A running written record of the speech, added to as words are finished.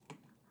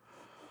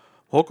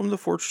Welcome to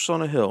Fortress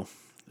on a Hill.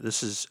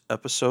 This is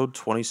episode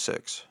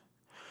 26.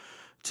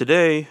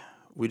 Today,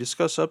 we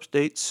discuss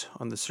updates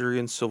on the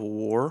Syrian civil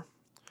war.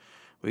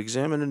 We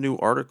examine a new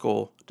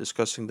article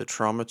discussing the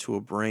trauma to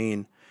a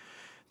brain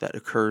that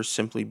occurs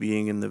simply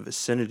being in the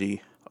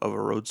vicinity of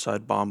a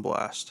roadside bomb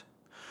blast.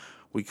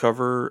 We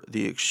cover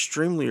the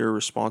extremely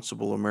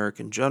irresponsible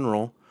American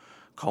general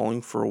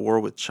calling for a war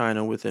with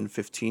China within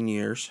 15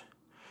 years.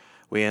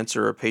 We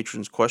answer a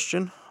patron's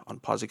question on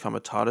posse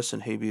comitatus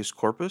and habeas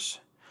corpus.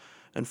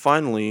 And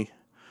finally,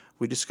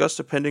 we discussed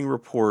a pending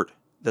report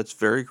that's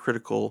very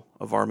critical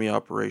of Army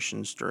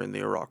operations during the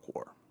Iraq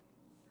War.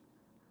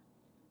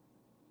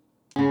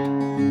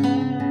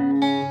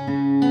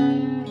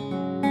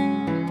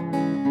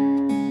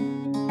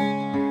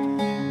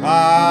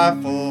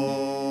 Rifle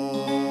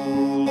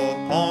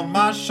upon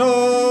my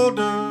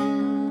shoulder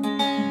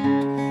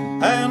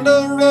and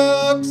a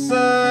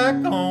rucksack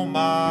on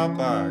my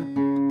back.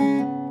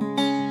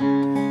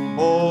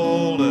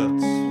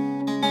 Bullets,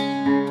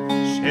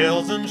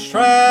 shells and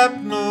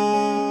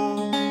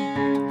shrapnel,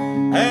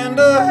 and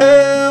a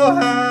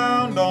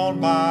hellhound on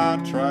my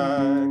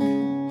track.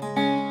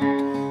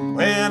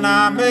 When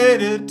I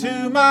made it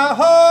to my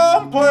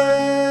home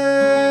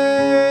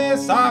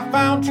place, I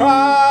found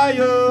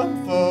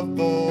triumph of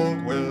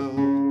the will.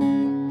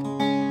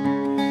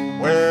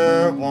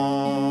 Where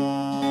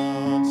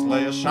once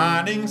lay a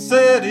shining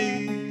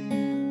city,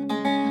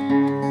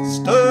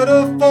 stood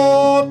a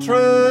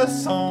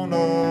fortress on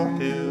a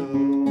hill.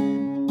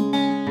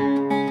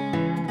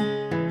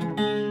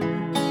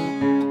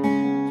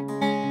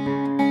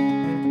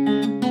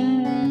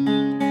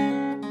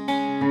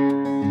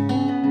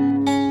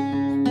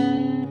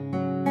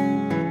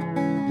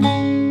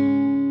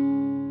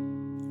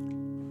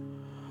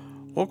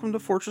 Welcome to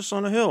Fortress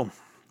on a Hill.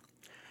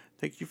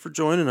 Thank you for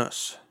joining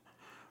us.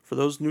 For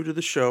those new to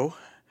the show,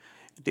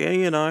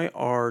 Danny and I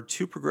are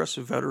two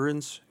progressive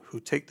veterans who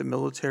take the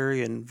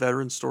military and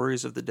veteran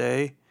stories of the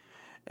day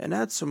and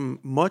add some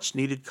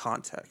much-needed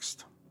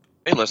context.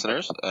 Hey,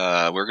 listeners.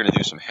 We're going to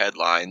do some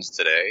headlines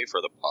today for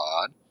the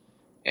pod,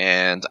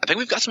 and I think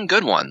we've got some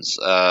good ones.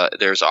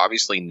 There's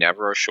obviously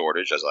never a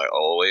shortage, as I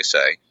always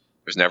say.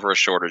 There's never a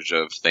shortage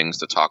of things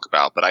to talk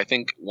about, but I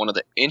think one of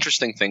the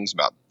interesting things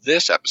about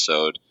this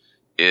episode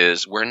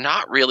is we're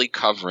not really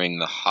covering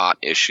the hot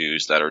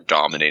issues that are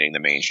dominating the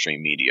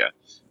mainstream media.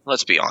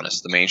 Let's be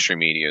honest, the mainstream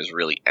media is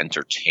really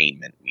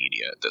entertainment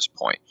media at this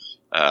point.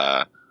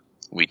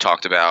 We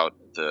talked about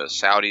the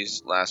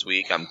Saudis last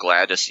week. I'm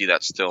glad to see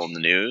that still in the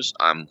news.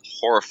 I'm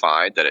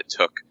horrified that it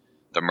took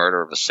the murder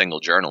of a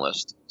single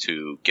journalist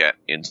to get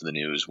into the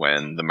news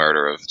when the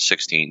murder of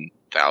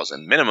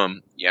 16,000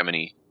 minimum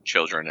Yemeni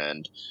children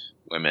and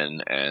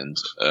women and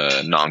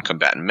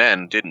non-combatant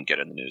men didn't get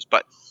in the news.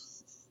 But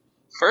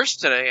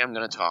first today I'm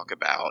going to talk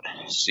about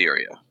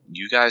Syria.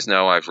 You guys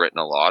know I've written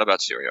a lot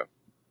about Syria.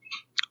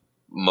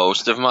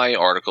 Most of my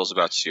articles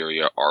about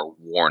Syria are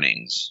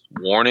warnings.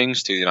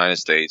 Warnings to the United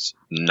States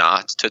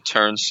not to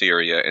turn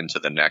Syria into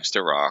the next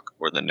Iraq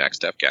or the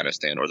next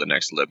Afghanistan or the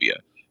next Libya.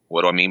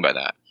 What do I mean by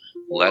that?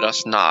 Let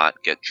us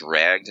not get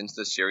dragged into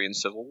the Syrian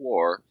civil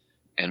war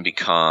and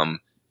become,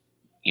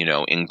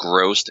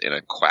 engrossed in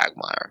a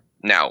quagmire.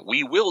 Now,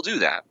 we will do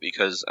that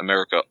because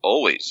America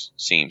always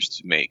seems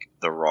to make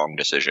the wrong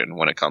decision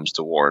when it comes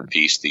to war and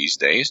peace these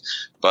days,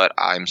 but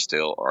I'm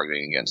still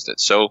arguing against it.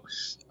 So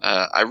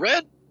I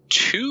read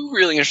two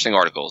really interesting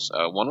articles.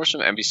 One was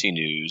from NBC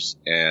News,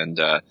 and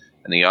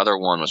the other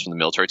one was from the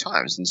Military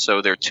Times. And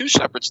so they're two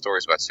separate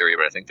stories about Syria,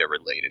 but I think they're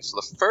related. So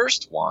the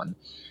first one,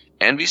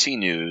 NBC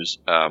News,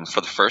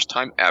 for the first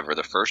time ever,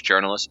 the first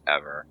journalist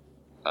ever,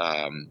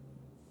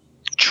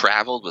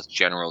 traveled with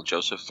General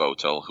Joseph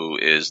Votel, who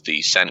is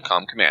the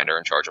CENTCOM commander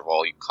in charge of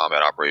all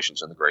combat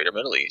operations in the greater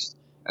Middle East.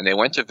 And they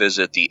went to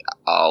visit the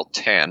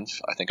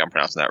Al-Tanf, I think I'm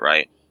pronouncing that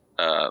right,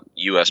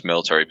 U.S.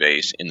 military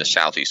base in the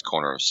southeast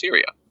corner of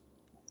Syria.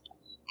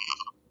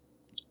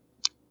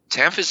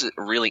 Tanf is a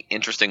really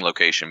interesting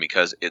location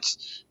because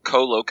it's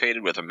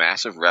co-located with a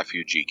massive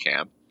refugee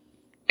camp,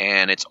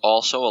 and it's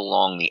also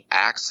along the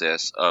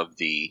axis of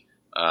the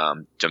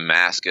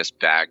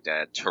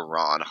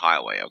Damascus-Baghdad-Tehran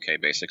highway, okay?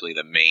 Basically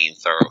the main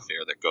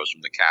thoroughfare that goes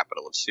from the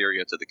capital of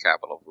Syria to the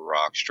capital of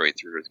Iraq, straight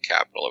through to the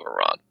capital of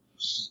Iran.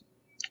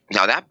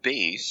 Now, that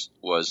base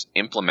was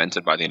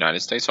implemented by the United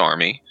States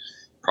Army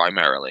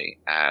primarily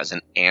as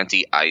an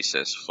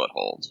anti-ISIS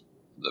foothold.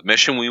 The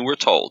mission, we were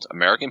told,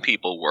 American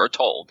people were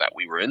told that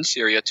we were in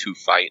Syria to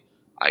fight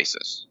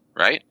ISIS,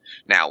 right?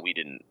 Now, we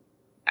didn't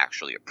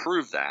actually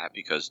approve that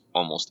because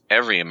almost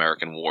every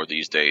American war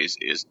these days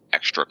is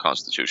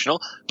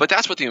extra-constitutional, but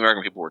that's what the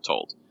American people were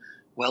told.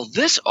 Well,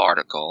 this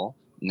article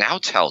now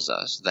tells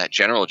us that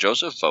General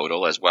Joseph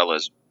Votel, as well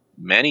as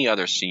many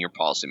other senior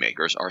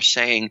policymakers, are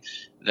saying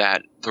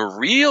that the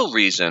real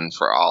reason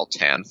for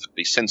Al-Tanf,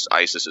 since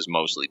ISIS is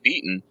mostly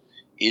beaten,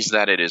 is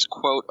that it is,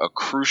 quote, a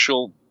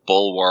crucial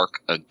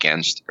bulwark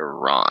against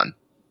Iran,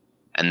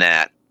 and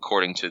that,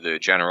 according to the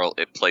general,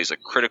 it plays a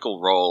critical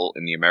role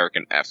in the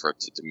American effort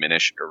to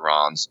diminish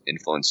Iran's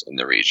influence in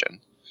the region.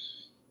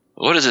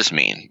 What does this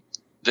mean?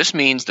 This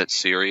means that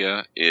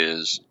Syria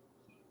is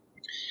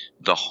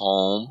the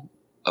home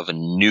of a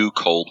new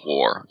Cold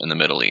War in the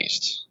Middle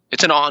East.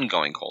 It's an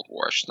ongoing Cold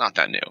War. It's not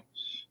that new.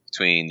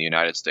 Between the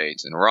United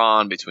States and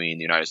Iran, between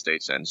the United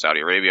States and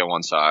Saudi Arabia on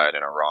one side,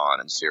 and Iran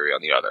and Syria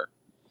on the other.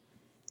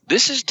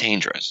 This is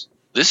dangerous.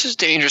 This is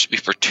dangerous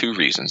for two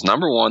reasons.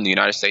 Number one, the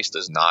United States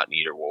does not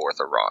need a war with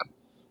Iran.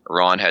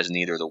 Iran has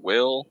neither the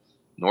will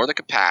nor the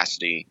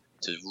capacity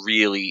to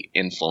really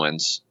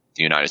influence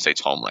the United States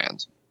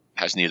homeland.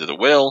 Has neither the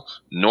will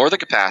nor the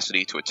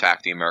capacity to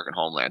attack the American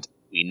homeland.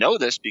 We know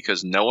this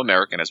because no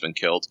American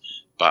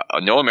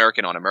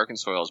on American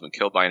soil has been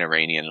killed by an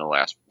Iranian in the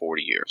last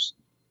 40 years.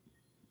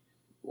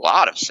 A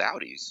lot of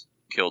Saudis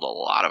killed a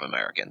lot of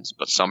Americans,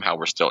 but somehow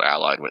we're still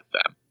allied with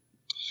them.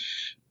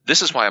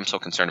 This is why I'm so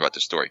concerned about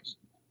this story.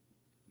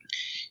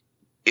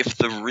 If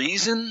the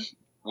reason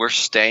we're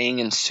staying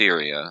in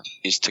Syria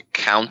is to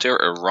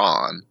counter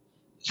Iran,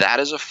 that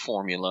is a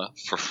formula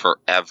for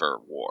forever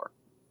war.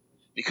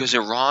 Because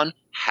Iran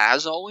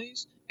has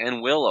always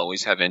and will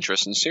always have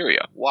interests in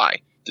Syria.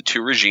 Why? The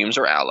two regimes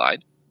are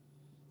allied.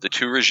 The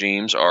two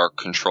regimes are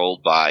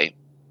controlled by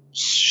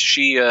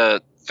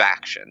Shia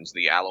factions,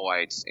 the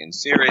Alawites in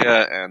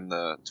Syria and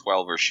the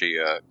Twelver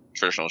Shia,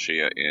 traditional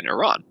Shia in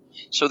Iran.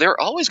 So they're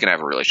always going to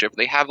have a relationship.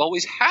 They have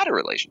always had a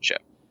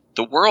relationship.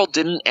 The world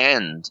didn't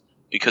end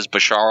because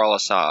Bashar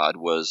al-Assad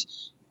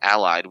was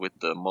allied with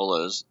the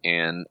mullahs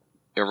in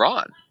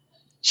Iran.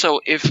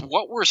 So if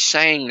what we're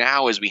saying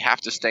now is we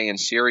have to stay in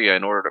Syria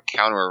in order to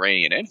counter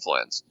Iranian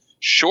influence,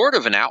 short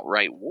of an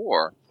outright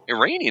war,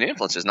 Iranian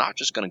influence is not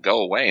just going to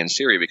go away in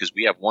Syria because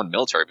we have one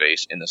military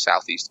base in the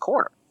southeast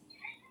corner.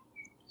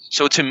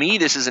 So to me,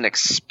 this is an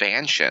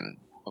expansion.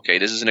 Okay,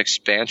 this is an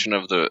expansion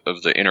of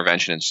the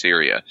intervention in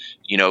Syria.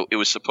 You know, it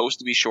was supposed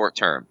to be short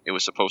term. It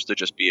was supposed to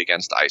just be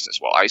against ISIS.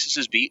 Well, ISIS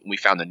is beaten. We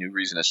found a new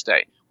reason to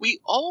stay. We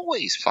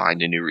always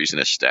find a new reason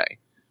to stay.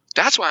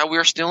 That's why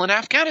we're still in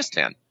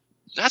Afghanistan.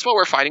 That's why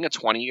we're fighting a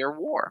 20-year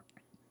war.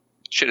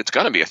 Shit, it's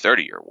going to be a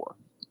 30-year war.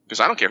 Because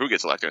I don't care who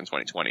gets elected in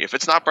 2020. If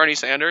it's not Bernie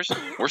Sanders,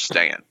 we're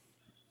staying.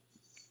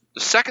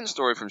 The second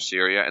story from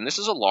Syria, and this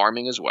is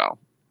alarming as well.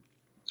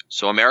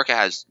 So America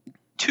has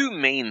two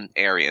main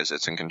areas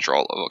it's in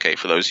control of. Okay,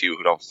 for those of you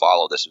who don't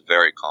follow this,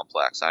 very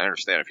complex. I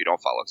understand if you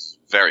don't follow, it's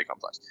very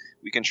complex.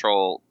 We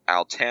control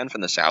Al-Tan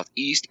from the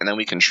southeast, and then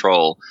we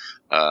control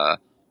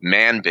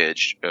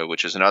Manbij,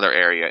 which is another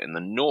area in the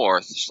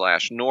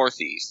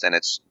north/northeast, and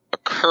it's a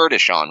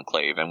Kurdish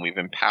enclave, and we've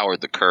empowered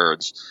the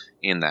Kurds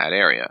in that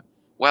area.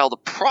 Well, the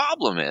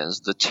problem is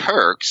the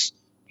Turks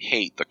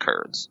hate the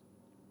Kurds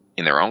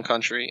in their own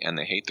country, and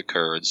they hate the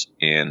Kurds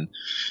in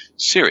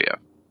Syria.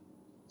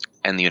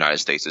 And the United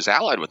States is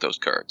allied with those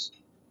Kurds.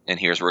 And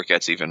here's where it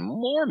gets even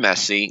more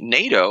messy.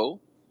 NATO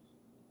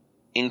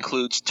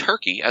includes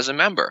Turkey as a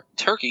member.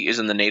 Turkey is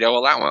in the NATO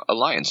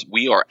alliance.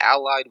 We are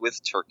allied with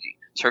Turkey.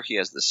 Turkey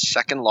has the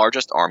second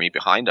largest army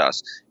behind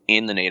us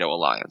in the NATO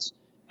alliance.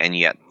 And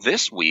yet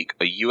this week,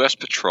 a U.S.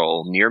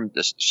 patrol near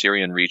the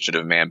Syrian region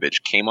of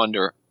Manbij came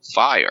under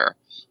fire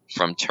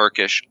from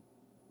Turkish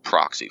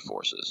proxy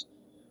forces.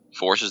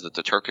 Forces that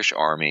the Turkish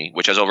army,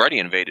 which has already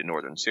invaded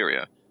northern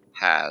Syria,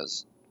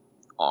 has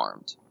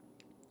armed.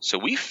 So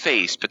we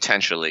face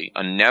potentially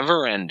a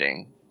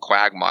never-ending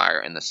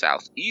quagmire in the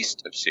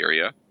southeast of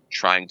Syria,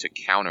 trying to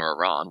counter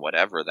Iran,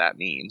 whatever that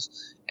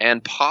means,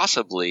 and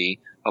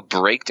possibly a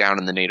breakdown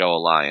in the NATO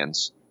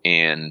alliance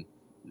in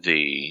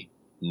the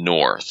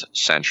north,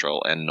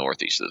 central, and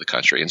northeast of the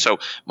country. And so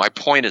my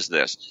point is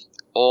this.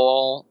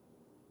 All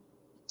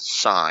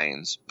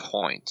signs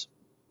point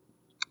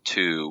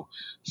to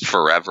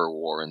forever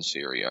war in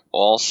Syria.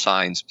 All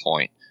signs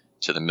point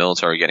to the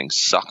military getting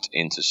sucked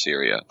into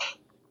Syria.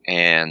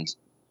 And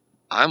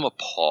I'm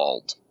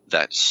appalled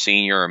that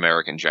senior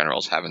American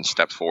generals haven't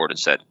stepped forward and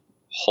said,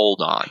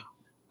 hold on.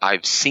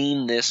 I've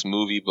seen this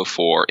movie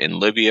before in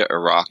Libya,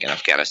 Iraq, and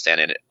Afghanistan,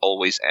 and it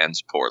always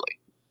ends poorly.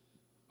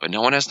 But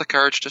no one has the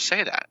courage to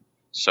say that.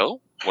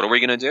 So, what are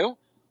we going to do?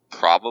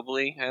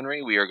 Probably,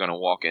 Henry, we are going to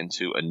walk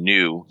into a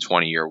new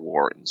 20-year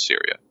war in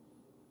Syria.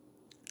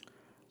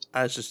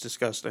 That's just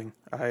disgusting.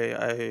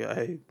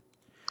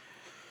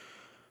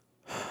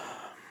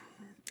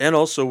 And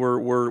also,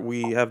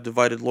 we have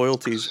divided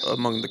loyalties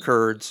among the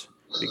Kurds,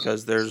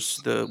 because there's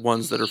the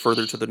ones that are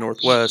further to the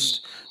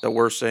northwest that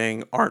we're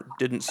saying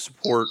didn't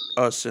support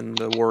us in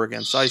the war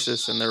against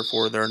ISIS, and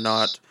therefore they're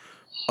not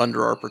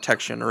under our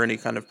protection, or any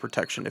kind of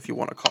protection, if you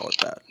want to call it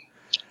that.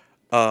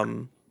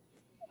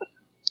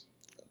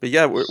 But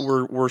yeah,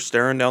 we're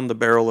staring down the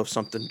barrel of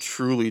something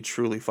truly,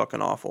 truly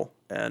fucking awful,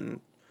 and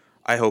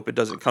I hope it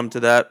doesn't come to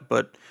that.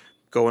 But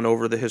going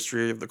over the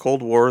history of the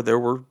Cold War, there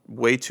were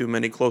way too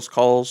many close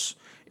calls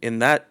in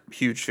that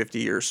huge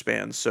 50-year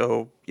span.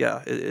 So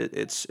yeah,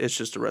 it's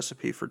just a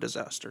recipe for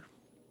disaster.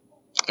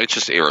 It's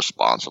just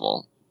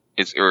irresponsible.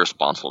 It's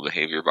irresponsible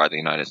behavior by the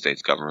United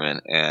States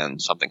government,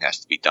 and something has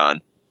to be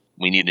done.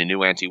 We need a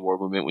new anti-war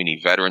movement. We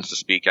need veterans to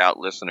speak out.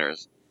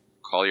 Listeners,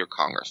 call your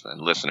congressman.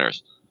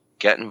 Listeners,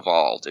 get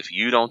involved. If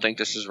you don't think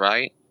this is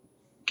right,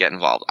 get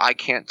involved. I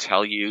can't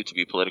tell you to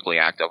be politically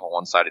active on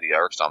one side or the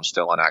other because I'm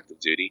still on active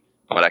duty,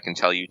 but I can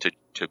tell you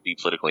to be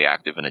politically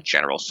active in a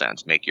general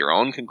sense. Make your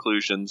own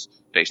conclusions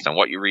based on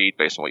what you read,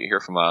 based on what you hear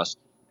from us,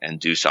 and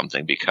do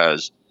something.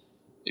 Because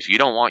if you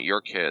don't want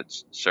your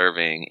kids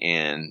serving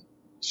in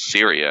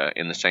Syria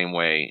in the same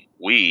way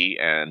we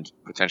and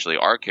potentially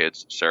our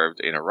kids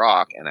served in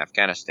Iraq and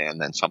Afghanistan,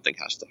 then something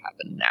has to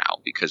happen now,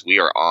 because we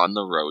are on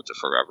the road to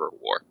forever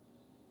war.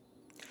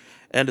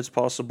 And it's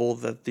possible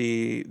that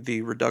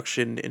the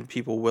reduction in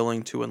people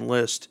willing to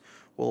enlist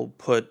will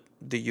put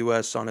the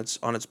U.S. on its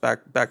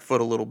back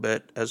foot a little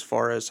bit as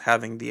far as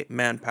having the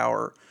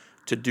manpower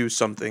to do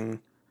something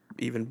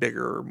even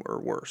bigger or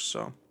worse.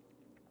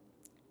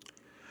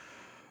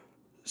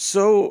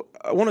 So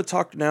I want to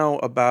talk now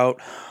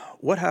about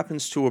what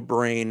happens to a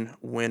brain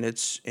when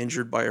it's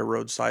injured by a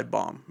roadside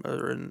bomb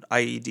or an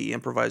IED,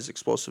 improvised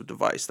explosive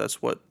device.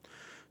 That's what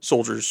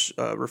soldiers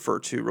refer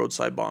to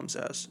roadside bombs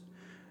as.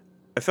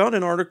 I found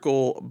an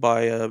article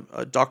by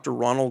a Dr.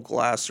 Ronald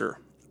Glasser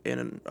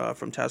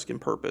from Task and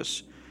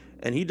Purpose,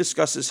 and he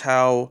discusses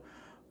how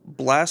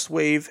blast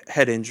wave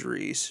head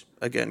injuries,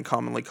 again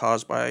commonly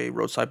caused by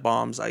roadside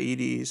bombs,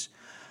 IEDs,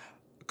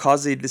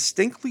 cause a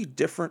distinctly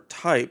different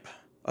type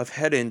of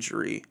head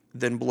injury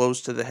than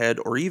blows to the head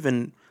or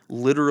even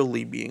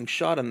literally being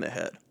shot in the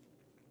head.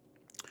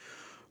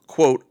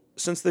 Quote,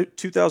 since the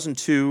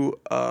 2002,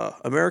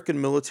 American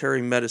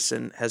military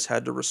medicine has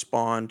had to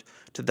respond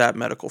to that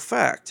medical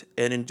fact,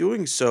 and in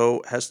doing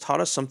so has taught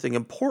us something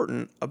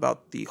important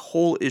about the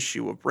whole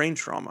issue of brain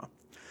trauma.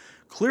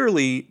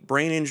 Clearly,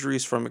 brain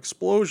injuries from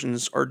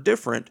explosions are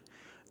different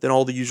than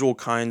all the usual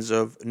kinds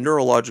of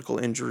neurological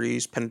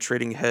injuries,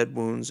 penetrating head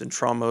wounds, and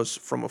traumas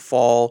from a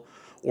fall,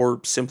 or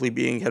simply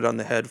being hit on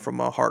the head from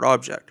a hard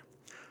object.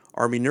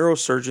 Army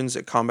neurosurgeons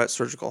at combat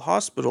surgical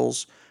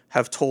hospitals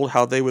have told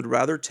how they would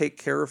rather take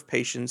care of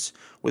patients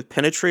with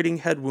penetrating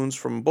head wounds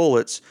from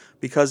bullets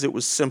because it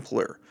was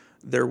simpler.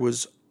 There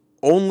was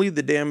only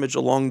the damage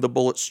along the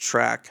bullet's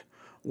track,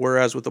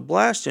 whereas with a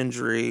blast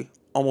injury,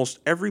 almost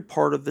every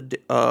part of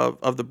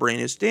the brain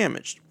is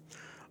damaged.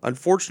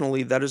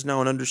 Unfortunately, that is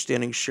now an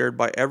understanding shared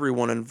by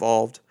everyone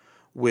involved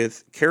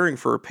with caring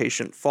for a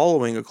patient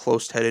following a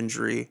closed head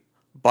injury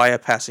by a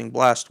passing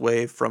blast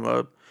wave from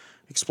a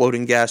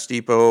exploding gas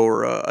depot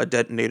or a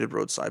detonated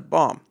roadside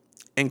bomb.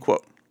 End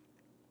quote.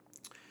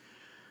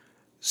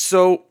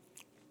 So,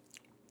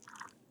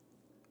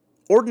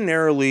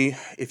 ordinarily,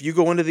 if you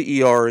go into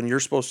the ER and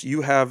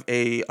you have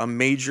a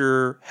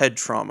major head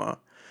trauma,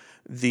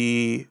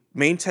 the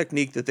main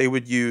technique that they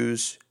would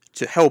use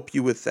to help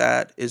you with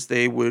that is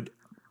they would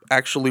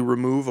actually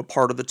remove a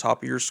part of the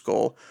top of your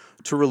skull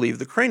to relieve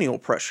the cranial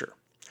pressure.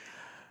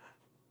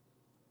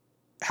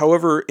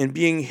 However, in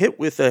being hit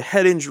with a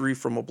head injury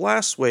from a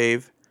blast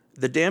wave,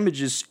 the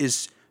damage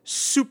is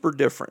super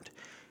different.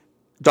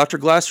 Dr.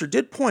 Glasser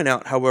did point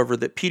out, however,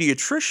 that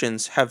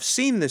pediatricians have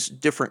seen this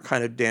different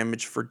kind of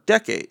damage for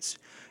decades,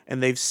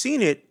 and they've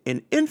seen it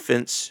in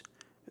infants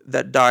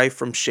that die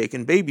from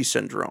shaken baby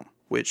syndrome,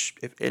 which,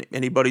 if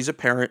anybody's a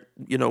parent,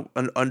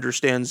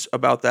 understands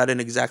about that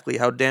and exactly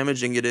how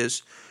damaging it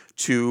is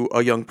to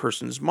a young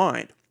person's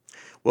mind.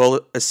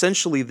 Well,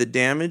 essentially, the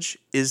damage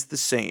is the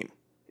same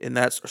in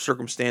that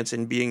circumstance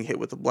in being hit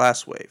with a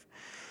blast wave.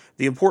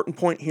 The important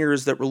point here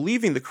is that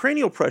relieving the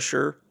cranial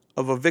pressure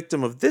of a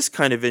victim of this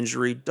kind of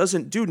injury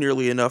doesn't do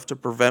nearly enough to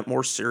prevent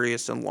more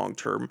serious and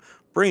long-term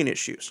brain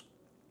issues.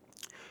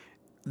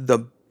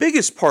 The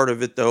biggest part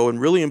of it, though,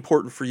 and really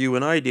important for you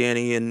and I,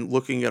 Danny, in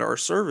looking at our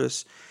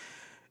service,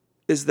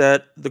 is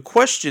that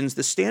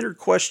the standard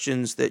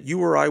questions that you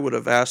or I would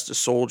have asked a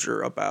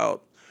soldier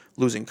about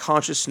losing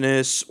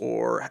consciousness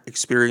or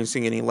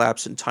experiencing any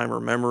lapse in time or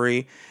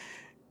memory,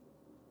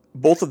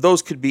 both of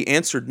those could be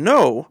answered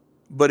no,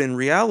 but in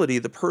reality,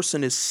 the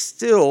person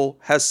still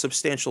has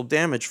substantial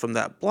damage from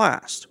that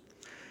blast.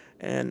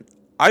 And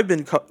I've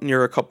been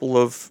near a couple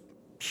of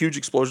huge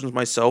explosions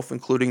myself,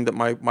 including that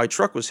my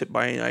truck was hit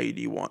by an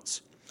IED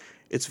once.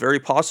 It's very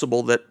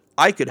possible that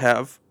I could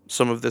have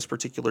some of this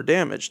particular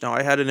damage. Now,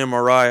 I had an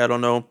MRI, I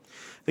don't know,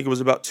 I think it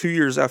was about 2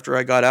 years after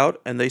I got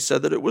out, and they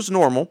said that it was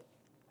normal,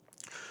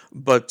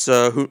 but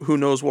who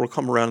knows what will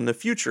come around in the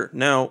future.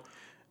 Now,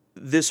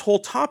 this whole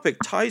topic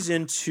ties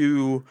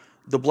into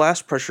the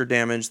blast pressure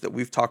damage that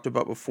we've talked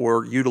about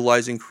before,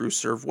 utilizing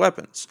crew-served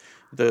weapons.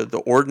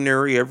 The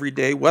ordinary,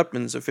 everyday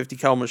weapons, a 50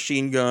 cal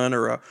machine gun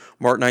or a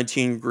Mark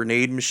 19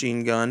 grenade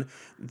machine gun,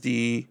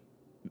 the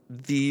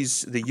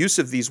use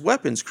of these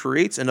weapons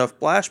creates enough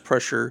blast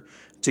pressure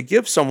to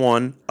give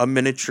someone a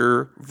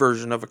miniature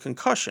version of a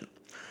concussion.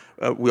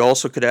 We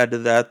also could add to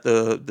that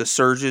the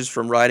surges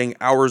from riding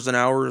hours and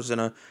hours in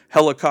a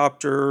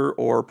helicopter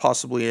or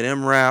possibly an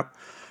MRAP.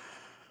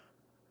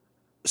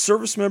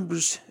 Service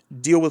members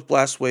deal with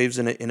blast waves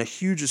in a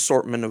huge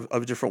assortment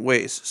of different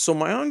ways. So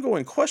my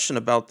ongoing question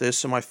about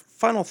this and my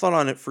final thought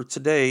on it for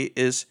today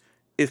is,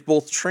 if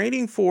both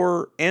training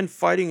for and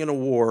fighting in a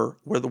war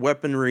where the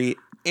weaponry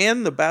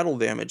and the battle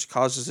damage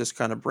causes this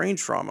kind of brain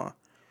trauma,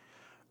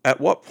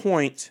 at what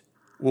point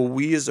will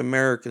we as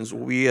Americans,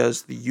 will we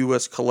as the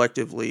U.S.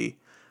 collectively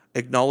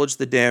acknowledge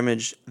the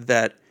damage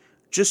that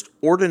just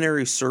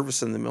ordinary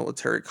service in the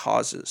military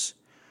causes,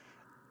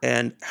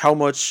 and how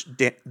much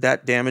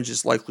that damage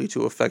is likely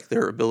to affect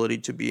their ability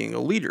to being a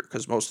leader.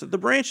 Because most of the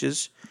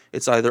branches,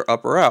 it's either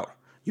up or out.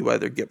 You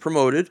either get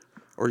promoted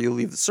or you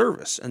leave the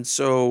service. And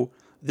so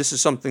this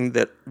is something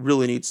that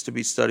really needs to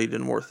be studied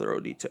in more thorough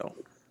detail.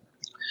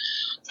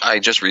 I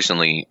just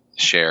recently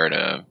shared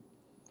an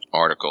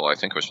article, I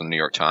think it was from the New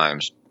York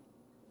Times,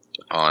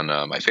 on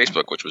my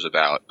Facebook, which was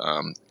about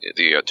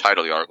the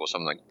title of the article was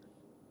something like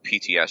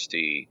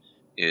PTSD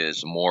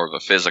is more of a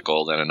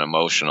physical than an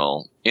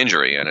emotional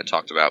injury. And it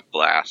talked about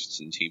blasts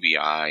and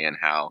TBI and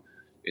how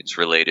it's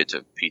related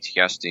to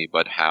PTSD,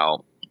 but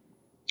how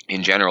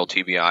in general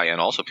TBI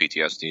and also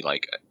PTSD,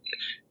 like,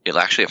 it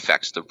actually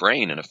affects the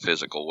brain in a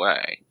physical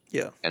way.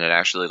 Yeah. And it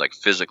actually like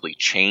physically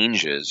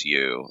changes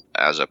you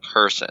as a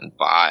person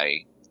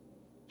by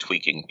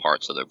tweaking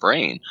parts of the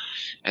brain.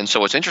 And so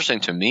what's interesting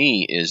to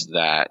me is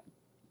that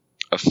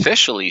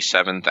officially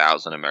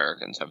 7,000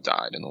 Americans have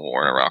died in the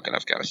war in Iraq and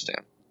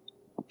Afghanistan.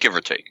 Give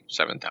or take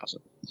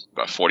 7,000.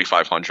 About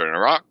 4,500 in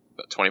Iraq,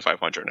 about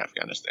 2,500 in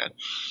Afghanistan.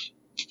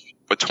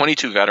 But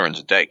 22 veterans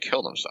a day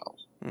kill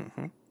themselves.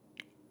 Mm-hmm.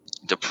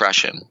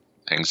 Depression,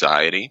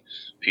 anxiety,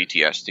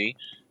 PTSD,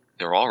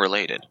 they're all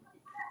related.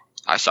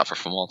 I suffer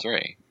from all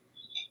three.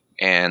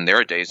 And there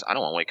are days I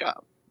don't want to wake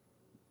up.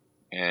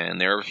 And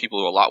there are people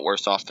who are a lot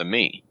worse off than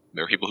me.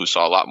 There are people who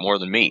saw a lot more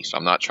than me. So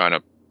I'm not trying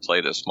to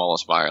play the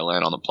smallest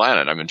violin on the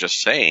planet. I'm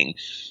just saying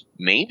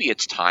maybe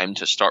it's time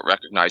to start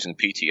recognizing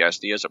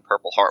PTSD as a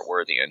Purple Heart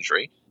worthy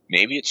injury.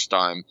 Maybe it's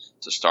time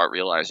to start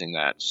realizing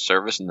that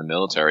service in the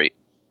military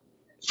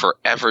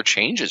forever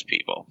changes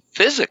people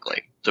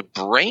physically. The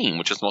brain,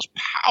 which is the most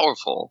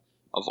powerful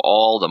of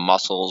all the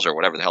muscles or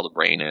whatever the hell the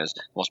brain is,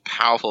 the most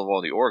powerful of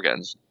all the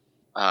organs.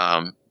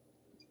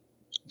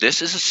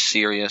 This is a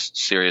serious,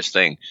 serious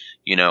thing.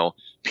 You know,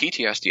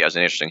 PTSD has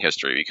an interesting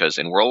history because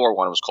in World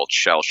War I it was called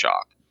shell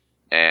shock.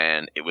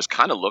 And it was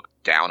kind of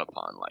looked down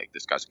upon, like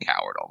this guy's a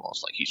coward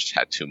almost, like he just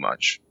had too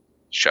much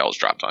shells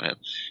dropped on him.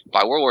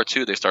 By World War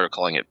II, they started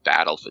calling it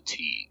battle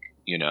fatigue,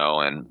 you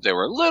know, and they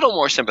were a little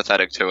more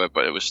sympathetic to it,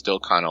 but it was still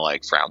kind of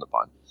like frowned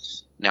upon.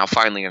 Now,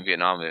 finally in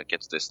Vietnam, it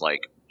gets this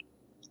like,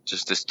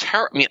 just this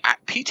terror. I mean,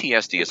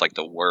 PTSD is like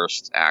the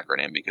worst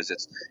acronym because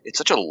it's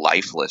such a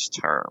lifeless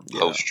term,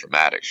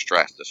 post-traumatic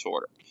stress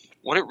disorder.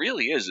 What it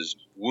really is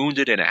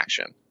wounded in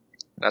action.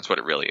 That's what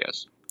it really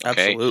is.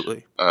 Okay?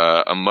 Absolutely.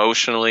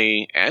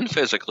 Emotionally and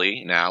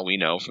physically, now we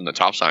know from the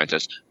top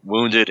scientists,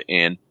 wounded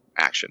in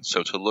action.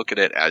 So to look at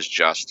it as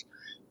just,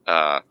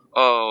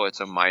 it's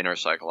a minor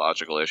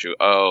psychological issue,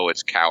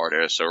 it's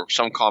cowardice, or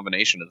some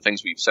combination of the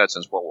things we've said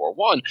since World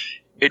War I,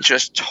 it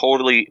just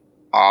totally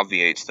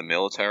obviates the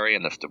military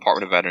and the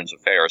Department of Veterans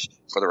Affairs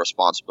for the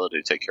responsibility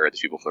to take care of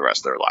these people for the rest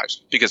of their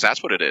lives. Because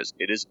that's what it is.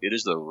 It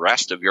is the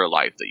rest of your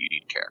life that you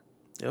need care.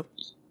 Yep.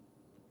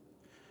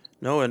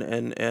 No,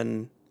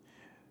 and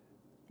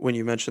when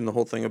you mentioned the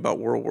whole thing about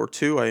World War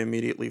II, I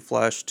immediately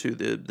flashed to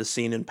the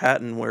scene in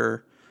Patton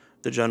where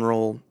the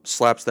general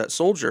slaps that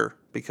soldier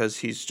because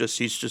he's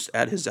just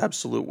at his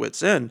absolute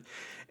wit's end.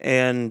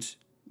 And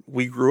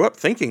we grew up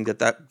thinking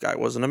that guy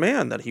wasn't a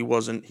man, that he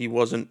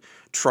wasn't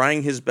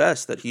trying his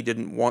best, that he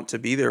didn't want to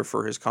be there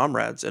for his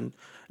comrades, and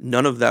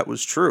none of that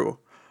was true.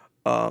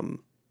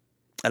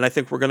 And I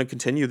think we're going to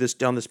continue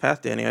down this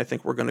path, Danny. I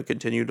think we're going to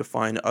continue to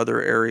find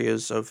other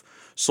areas of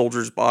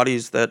soldiers'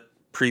 bodies that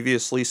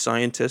previously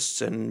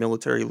scientists and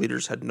military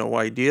leaders had no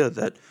idea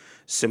that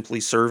simply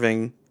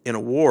serving in a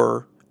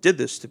war did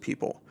this to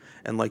people.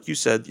 And like you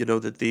said, you know,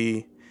 that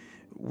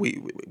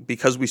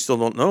because we still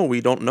don't know, we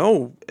don't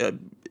know.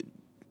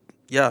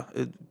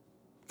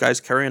 Guys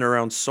carrying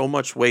around so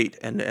much weight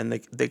and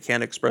they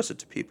can't express it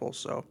to people.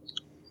 So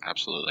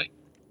absolutely.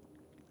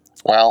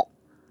 Well,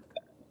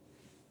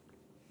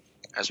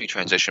 as we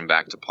transition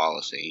back to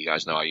policy, you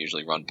guys know I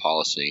usually run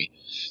policy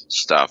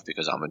stuff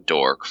because I'm a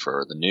dork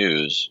for the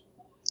news.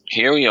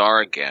 Here we are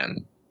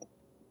again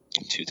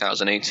in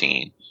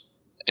 2018,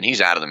 and he's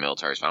out of the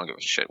military, so I don't give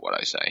a shit what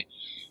I say.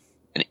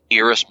 An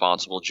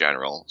irresponsible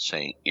general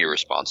saying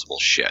irresponsible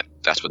shit.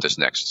 That's what this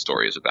next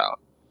story is about.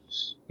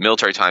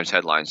 Military Times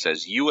headline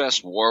says,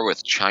 U.S. war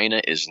with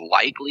China is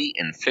likely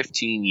in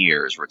 15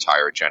 years,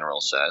 retired general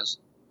says.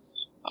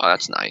 Oh,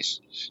 that's nice.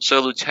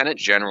 So Lieutenant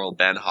General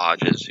Ben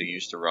Hodges, who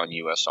used to run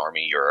U.S.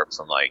 Army Europe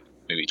from like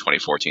maybe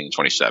 2014 to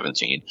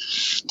 2017,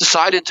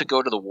 decided to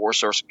go to the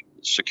Warsaw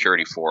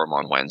Security Forum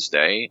on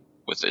Wednesday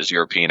with his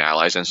European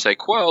allies and say,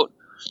 quote,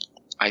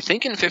 I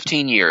think in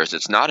 15 years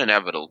it's not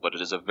inevitable, but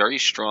it is a very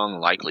strong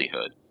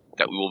likelihood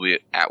that we will be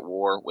at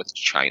war with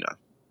China.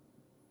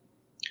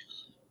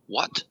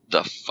 What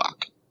the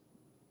fuck?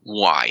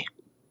 Why?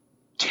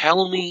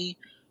 Tell me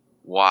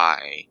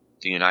why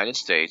the United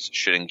States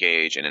should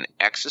engage in an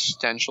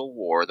existential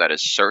war that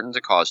is certain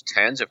to cause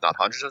tens, if not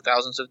hundreds of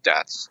thousands of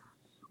deaths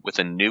with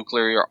a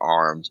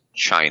nuclear-armed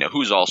China,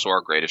 who's also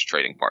our greatest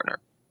trading partner.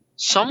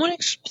 Someone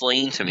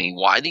explain to me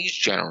why these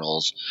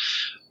generals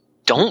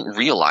don't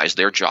realize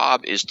their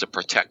job is to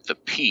protect the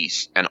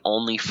peace and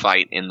only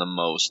fight in the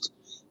most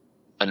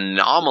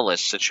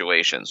anomalous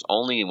situations,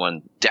 only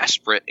when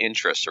desperate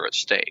interests are at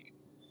stake.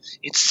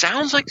 It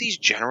sounds like these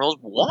generals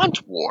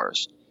want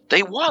wars.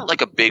 They want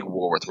like a big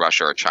war with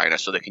Russia or China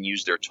so they can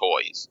use their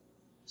toys.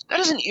 That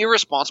is an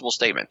irresponsible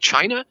statement.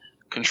 China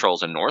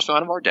controls an enormous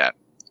amount of our debt.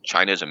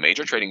 China is a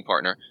major trading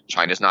partner.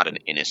 China is not an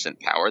innocent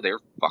power. They're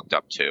fucked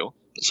up too.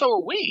 But so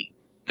are we.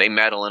 They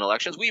meddle in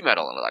elections. We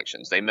meddle in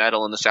elections. They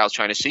meddle in the South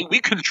China Sea. We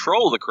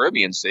control the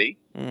Caribbean Sea.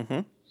 Mm-hmm.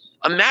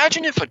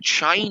 Imagine if a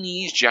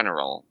Chinese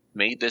general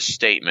made this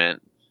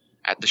statement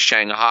at the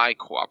Shanghai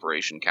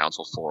Cooperation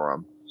Council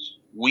Forum.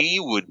 We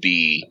would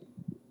be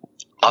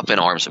up in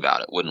arms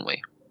about it, wouldn't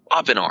we?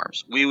 Up in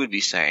arms. We would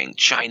be saying,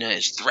 China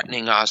is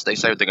threatening us. They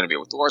say they're going to be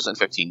with wars in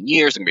 15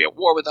 years. They're going to be at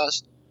war with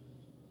us.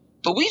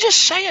 But we just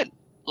say it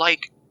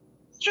like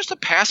just a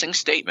passing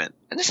statement.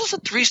 And this is a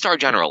 3-star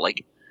general.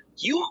 Like,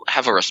 you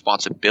have a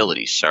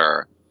responsibility,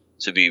 sir,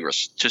 to be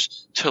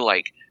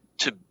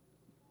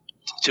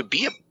to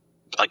be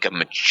a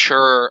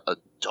mature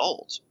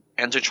adult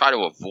and to try to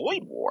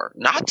avoid war,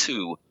 not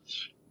to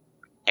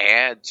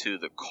add to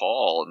the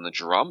call and the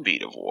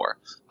drumbeat of war.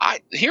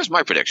 Here's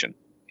my prediction.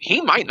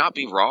 He might not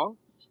be wrong,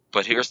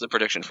 but here's the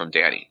prediction from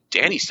Danny.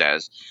 Danny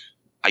says,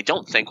 I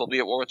don't think we'll be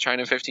at war with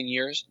China in 15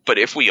 years, but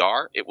if we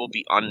are, it will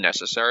be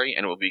unnecessary,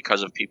 and it will be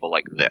because of people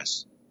like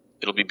this.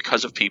 It'll be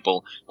because of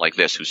people like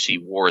this who see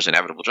war as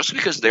inevitable. Just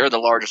because they're the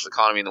largest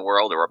economy in the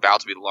world or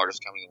about to be the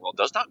largest economy in the world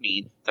does not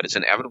mean that it's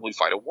inevitable we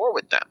fight a war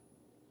with them.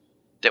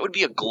 That would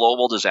be a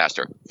global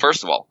disaster.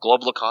 First of all,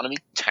 global economy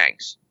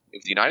tanks.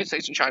 If the United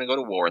States and China go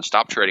to war and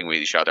stop trading with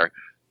each other,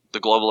 the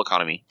global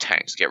economy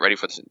tanks. Get ready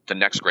for the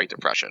next Great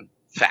Depression.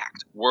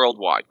 Fact.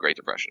 Worldwide Great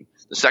Depression.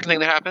 The second thing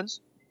that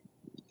happens,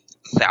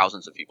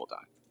 thousands of people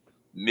die.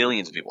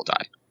 Millions of people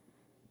die.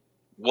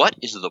 What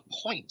is the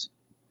point?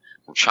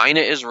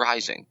 China is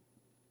rising.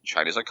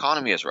 China's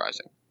economy is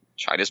rising.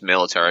 China's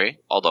military,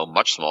 although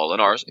much smaller than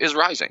ours, is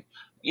rising.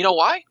 You know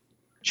why?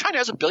 China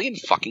has 1 billion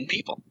fucking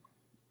people.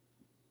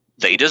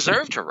 They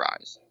deserve to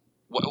rise.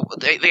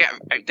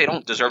 They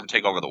don't deserve to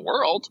take over the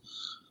world,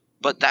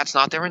 but that's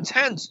not their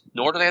intent,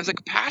 nor do they have the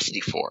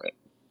capacity for it.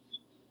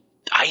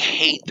 I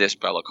hate this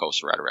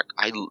bellicose rhetoric.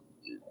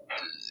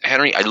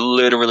 Henry, I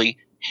literally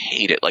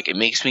hate it. Like, it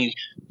makes me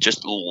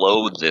just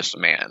loathe this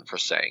man for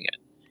saying it.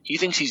 He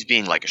thinks he's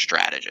being like a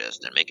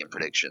strategist and making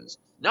predictions.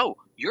 No,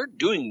 you're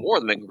doing more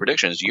than making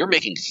predictions. You're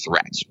making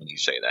threats when you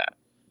say that.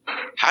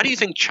 How do you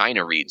think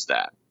China reads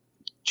that?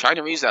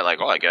 China reads that like,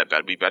 oh,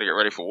 we better get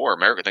ready for war.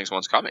 America thinks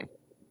one's coming.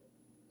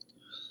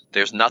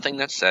 There's nothing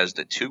that says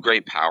that two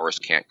great powers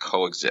can't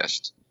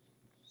coexist.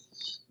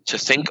 To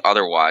think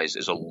otherwise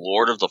is a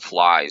Lord of the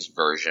Flies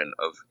version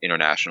of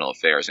international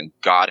affairs, and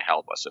God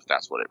help us if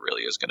that's what it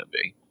really is going to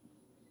be.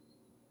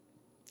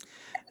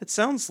 It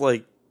sounds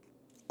like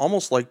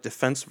almost like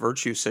defense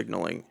virtue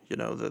signaling,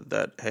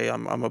 that hey,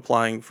 I'm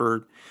applying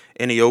for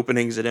any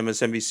openings at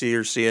MSNBC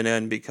or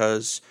CNN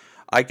because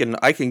I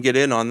can get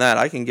in on that.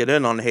 I can get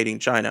in on hating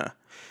China.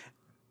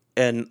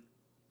 And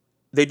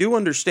they do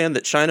understand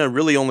that China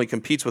really only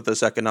competes with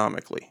us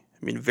economically.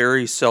 I mean,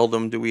 very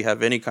seldom do we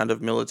have any kind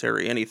of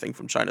military anything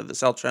from China. The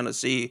South China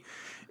Sea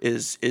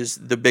is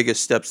the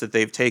biggest steps that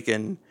they've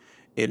taken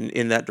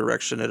in that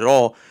direction at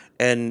all.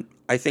 And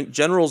I think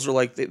generals are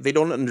like, they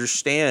don't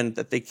understand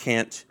that they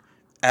can't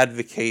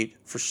advocate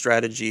for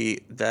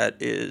strategy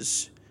that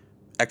is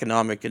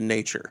economic in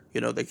nature.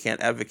 They can't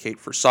advocate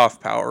for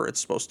soft power. It's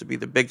supposed to be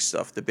the big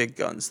stuff, the big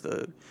guns,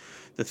 the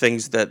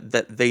things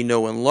that they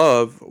know and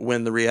love,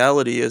 when the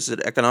reality is that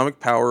economic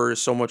power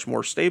is so much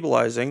more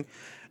stabilizing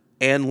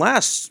and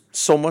lasts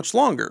so much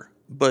longer.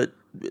 But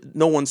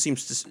no one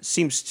seems to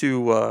see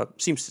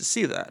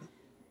that.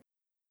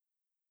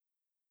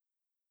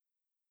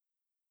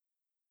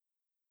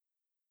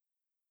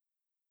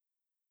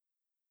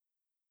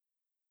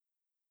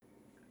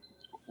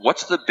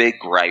 What's the big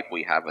gripe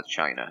we have with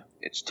China?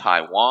 It's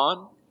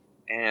Taiwan,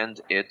 and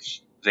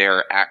it's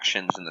their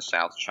actions in the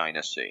South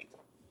China Sea.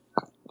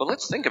 But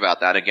let's think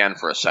about that again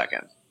for a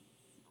second.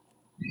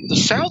 The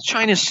South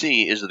China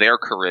Sea is their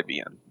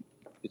Caribbean.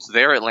 It's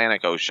their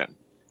Atlantic Ocean.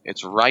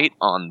 It's right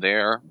on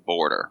their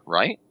border,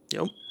 right?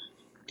 Yep.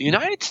 The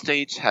United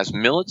States has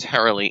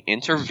militarily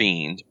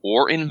intervened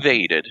or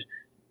invaded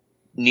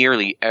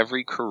nearly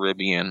every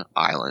Caribbean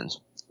island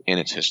in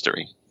its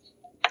history.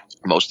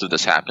 Most of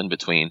this happened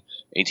between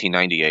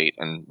 1898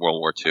 and World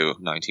War II,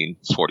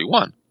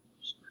 1941.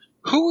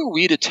 Who are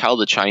we to tell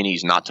the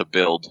Chinese not to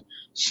build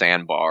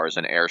sandbars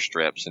and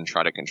airstrips and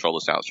try to control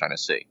the South China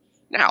Sea?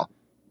 Now,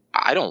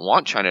 I don't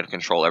want China to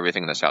control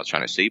everything in the South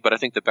China Sea, but I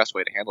think the best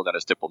way to handle that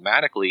is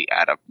diplomatically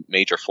at a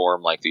major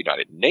forum like the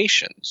United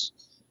Nations.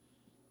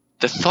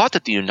 The thought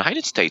that the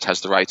United States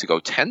has the right to go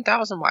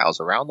 10,000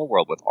 miles around the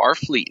world with our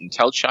fleet and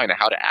tell China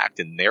how to act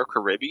in their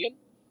Caribbean,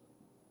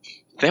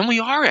 then we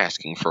are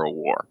asking for a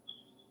war.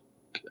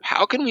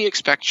 How can we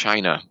expect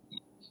China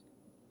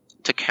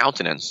to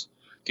countenance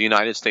the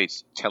United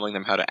States telling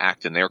them how to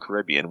act in their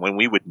Caribbean when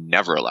we would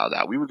never allow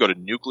that? We would go to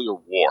nuclear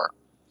war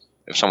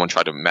if someone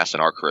tried to mess in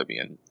our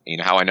Caribbean. You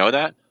know how I know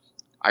that?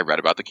 I read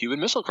about the Cuban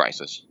Missile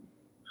Crisis.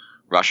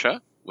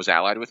 Russia was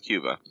allied with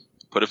Cuba,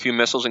 put a few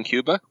missiles in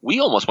Cuba, we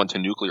almost went to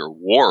nuclear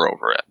war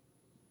over it.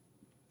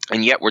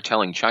 And yet we're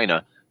telling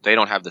China they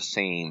don't have the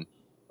same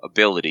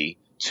ability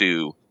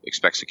to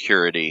expect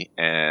security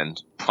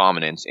and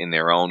prominence in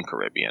their own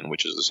Caribbean,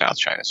 which is the South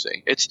China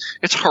Sea. It's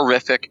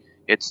horrific.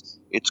 It's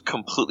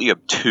completely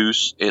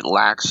obtuse. It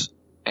lacks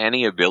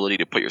any ability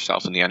to put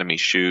yourself in the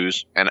enemy's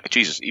shoes. And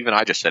Jesus, even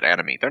I just said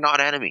enemy. They're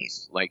not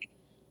enemies. Like,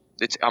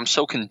 I'm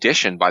so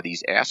conditioned by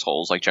these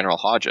assholes like General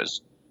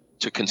Hodges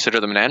to consider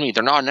them an enemy.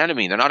 They're not an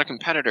enemy. They're not a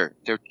competitor.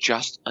 They're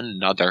just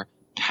another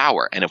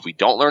power. And if we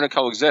don't learn to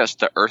coexist,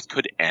 the Earth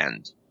could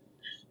end.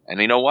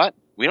 And you know what?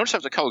 We don't just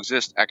have to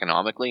coexist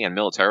economically and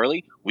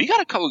militarily. We got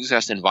to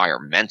coexist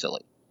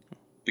environmentally.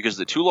 Because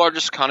the two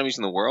largest economies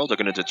in the world are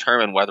going to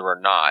determine whether or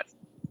not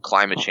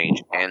climate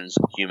change ends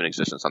human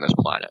existence on this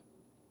planet.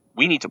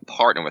 We need to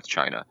partner with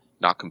China,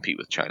 not compete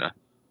with China.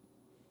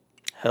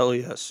 Hell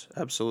yes,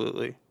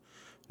 absolutely.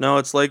 No,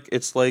 it's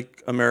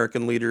like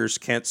American leaders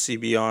can't see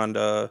beyond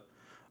a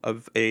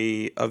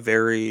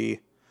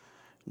very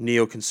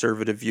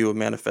neoconservative view of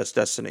manifest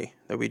destiny,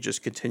 that we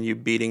just continue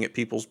beating at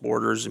people's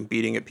borders and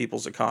beating at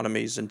people's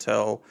economies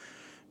until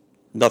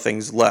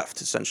nothing's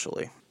left,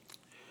 essentially.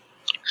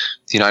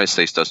 The United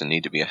States doesn't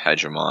need to be a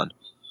hegemon.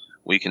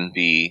 We can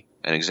be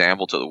an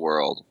example to the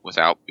world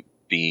without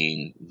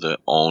being the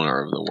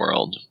owner of the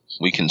world.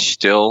 We can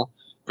still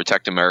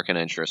protect American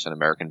interests and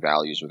American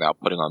values without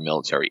putting our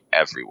military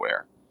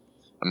everywhere.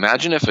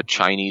 Imagine if a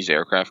Chinese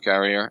aircraft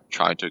carrier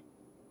tried to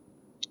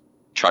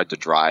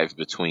drive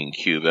between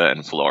Cuba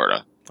and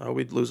Florida. Oh,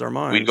 we'd lose our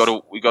minds. We'd go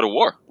to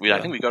war. I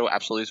think we'd go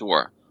absolutely to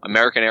war.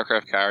 American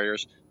aircraft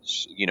carriers,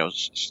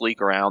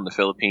 sleek around the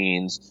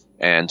Philippines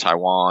and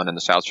Taiwan and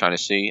the South China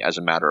Sea as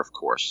a matter of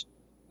course.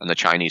 And the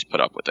Chinese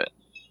put up with it.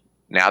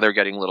 Now they're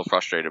getting a little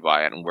frustrated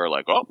by it, and we're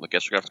like, oh, I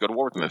guess we're going to have to go to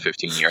war with them in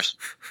 15 years.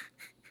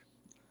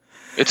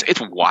 It's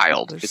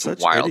wild. They're It's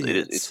such wild.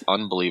 idiots. It's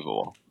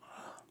unbelievable.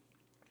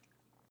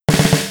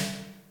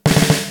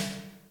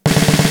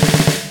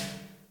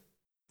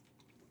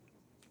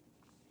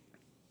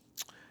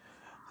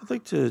 I'd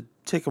like to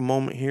take a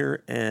moment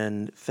here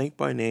and thank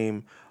by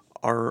name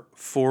our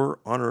 4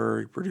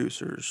 honorary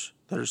producers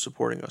that are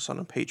supporting us on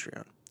a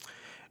Patreon.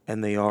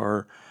 And they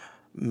are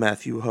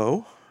Matthew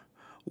Ho,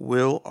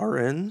 Will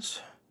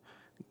Arens,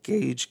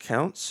 Gage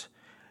Counts,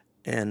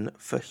 and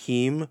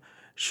Fahim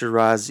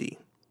Shirazi.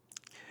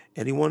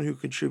 Anyone who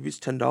contributes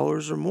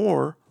 $10 or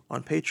more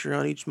on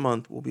Patreon each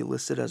month will be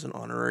listed as an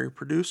honorary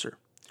producer.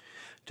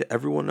 To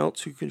everyone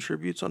else who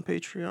contributes on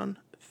Patreon,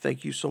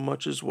 thank you so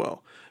much as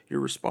well. Your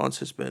response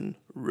has been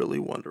really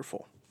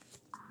wonderful.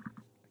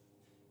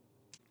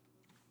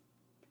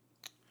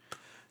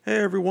 Hey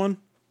everyone.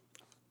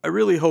 I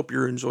really hope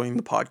you're enjoying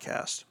the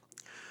podcast.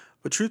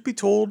 But truth be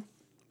told,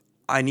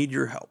 I need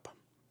your help.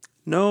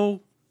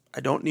 No, I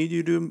don't need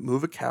you to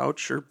move a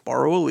couch or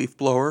borrow a leaf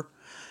blower.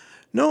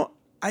 No,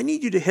 I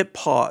need you to hit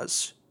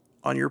pause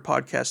on your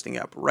podcasting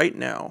app right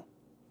now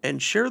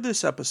and share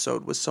this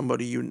episode with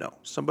somebody you know,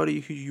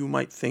 somebody who you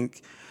might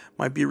think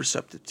might be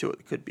receptive to it.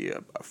 It could be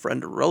a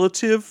friend or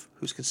relative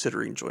who's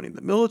considering joining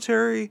the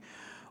military,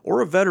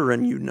 or a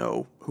veteran you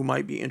know who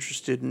might be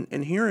interested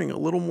in hearing a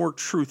little more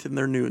truth in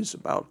their news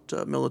about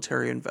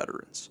military and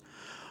veterans.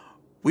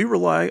 We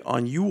rely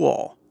on you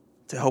all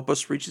to help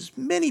us reach as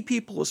many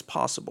people as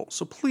possible.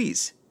 So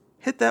please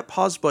hit that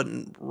pause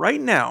button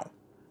right now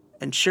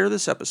and share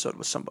this episode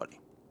with somebody.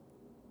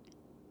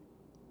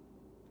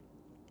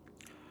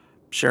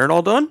 Sharing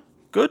all done?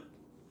 Good?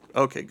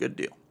 Okay, good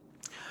deal.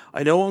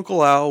 I know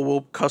Uncle Al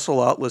will cuss a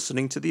lot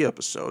listening to the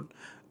episode,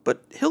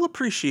 but he'll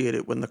appreciate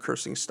it when the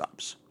cursing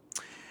stops.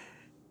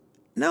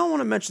 Now I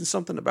want to mention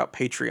something about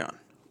Patreon.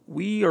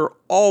 We are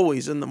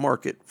always in the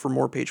market for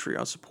more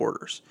Patreon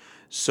supporters.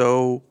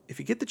 So if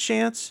you get the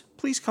chance,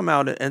 please come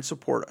out and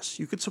support us.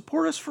 You could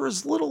support us for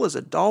as little as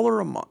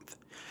 $1 a month.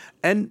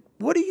 And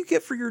what do you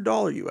get for your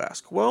 $1, you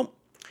ask? Well,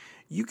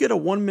 you get a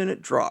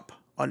 1-minute drop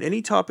on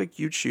any topic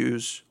you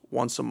choose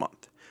once a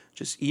month.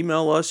 Just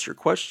email us your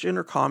question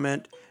or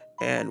comment,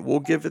 and we'll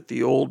give it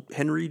the old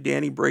Henry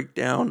Danny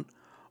breakdown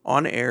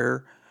on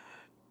air.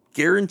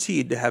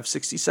 Guaranteed to have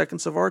 60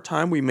 seconds of our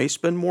time. We may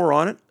spend more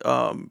on it.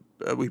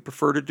 We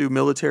prefer to do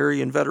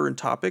military and veteran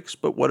topics,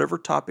 but whatever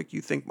topic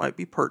you think might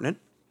be pertinent.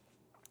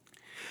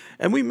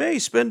 And we may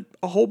spend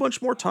a whole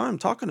bunch more time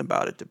talking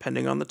about it,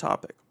 depending on the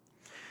topic.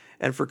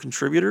 And for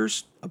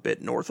contributors, a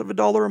bit north of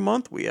 $1 a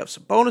month, we have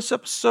some bonus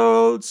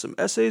episodes, some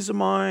essays of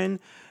mine,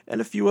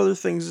 and a few other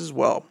things as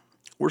well.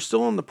 We're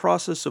still in the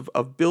process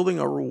of building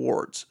our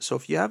rewards, so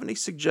if you have any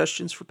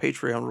suggestions for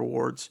Patreon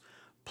rewards,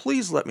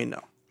 please let me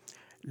know.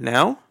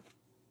 Now,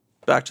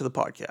 back to the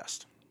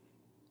podcast.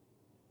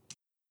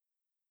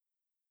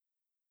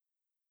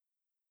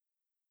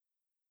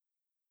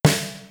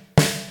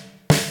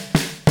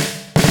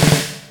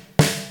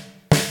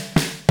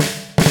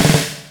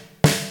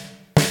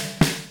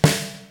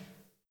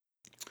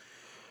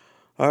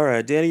 All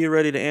right, Danny, you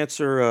ready to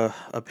answer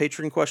a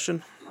patron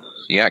question?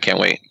 Yeah, I can't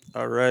wait.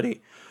 Alrighty.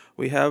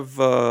 We have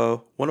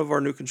one of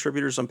our new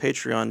contributors on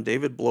Patreon,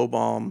 David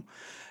Blowbaum,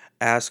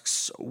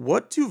 asks,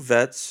 what do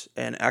vets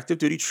and active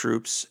duty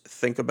troops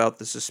think about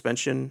the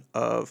suspension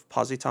of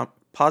posse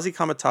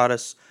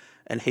comitatus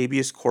and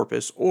habeas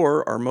corpus,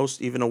 or are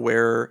most even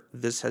aware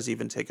this has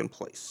even taken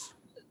place?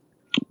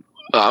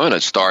 I'm going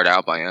to start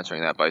out by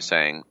answering that by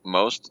saying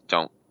most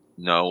don't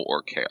know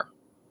or care.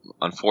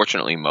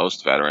 Unfortunately,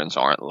 most veterans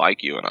aren't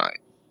like you and I.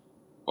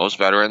 Most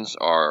veterans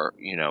are,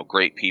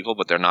 great people,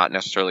 but they're not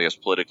necessarily as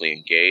politically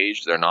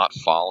engaged. They're not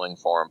following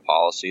foreign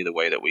policy the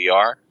way that we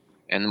are.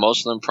 And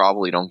most of them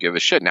probably don't give a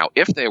shit. Now,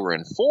 if they were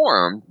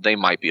informed, they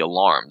might be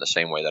alarmed the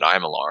same way that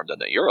I'm alarmed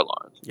and that you're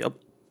alarmed. Yep.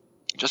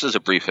 Just as a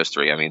brief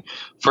history,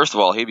 first of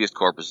all, habeas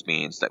corpus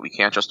means that we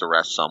can't just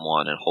arrest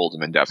someone and hold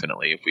them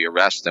indefinitely. If we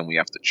arrest them, we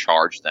have to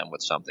charge them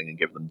with something and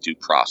give them due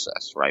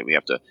process, right? We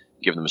have to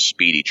give them a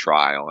speedy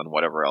trial and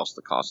whatever else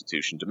the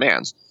Constitution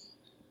demands.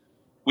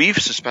 We've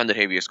suspended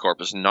habeas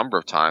corpus a number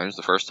of times.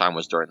 The first time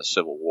was during the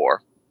Civil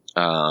War,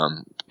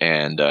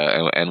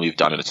 and we've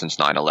done it since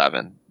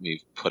 9/11.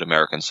 We've put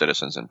American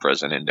citizens in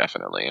prison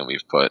indefinitely, and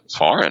we've put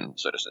foreign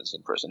citizens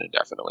in prison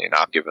indefinitely, and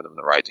not given them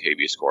the right to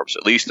habeas corpus,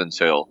 at least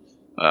until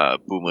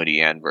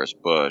Boumediene versus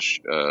Bush,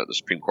 the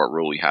Supreme Court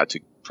ruled we had to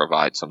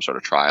provide some sort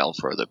of trial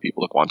for the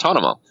people of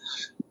Guantanamo.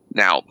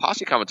 Now,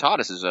 posse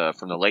comitatus is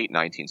from the late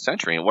 19th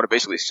century, and what it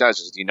basically says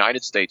is the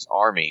United States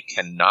Army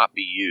cannot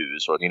be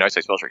used, or the United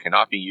States military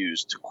cannot be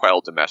used to quell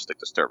domestic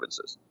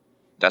disturbances.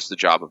 That's the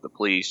job of the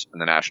police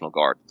and the National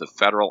Guard. The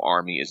federal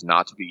army is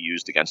not to be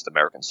used against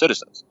American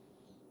citizens.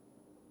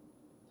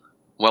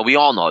 Well, we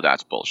all know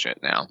that's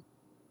bullshit now.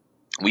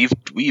 We've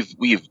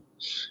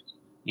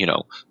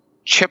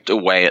chipped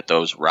away at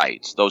those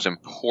rights, those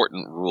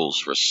important rules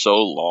for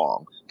so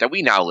long that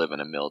we now live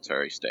in a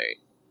military state.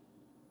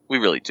 We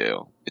really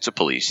do. It's a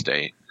police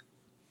state.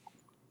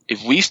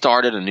 If we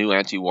started a new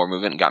anti-war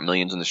movement and got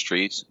millions in the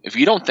streets, if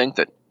you don't think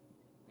that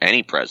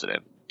any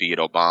president, be it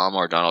Obama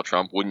or Donald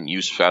Trump, wouldn't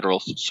use federal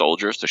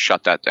soldiers to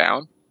shut that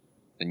down,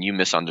 then you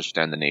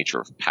misunderstand the nature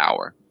of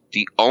power.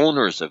 The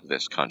owners of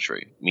this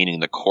country,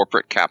 meaning the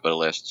corporate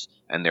capitalists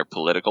and their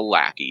political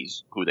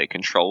lackeys, who they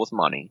control with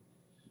money,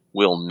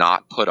 will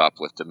not put up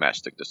with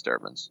domestic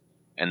disturbance.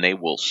 And they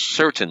will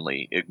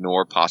certainly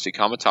ignore posse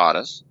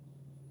comitatus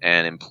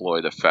and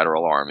employ the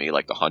federal army,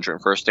 like the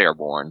 101st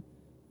Airborne,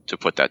 to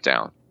put that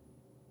down.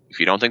 If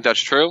you don't think that's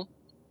true,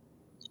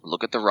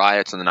 look at the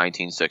riots in the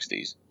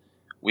 1960s.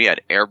 We had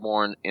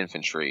airborne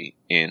infantry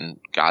in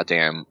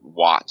goddamn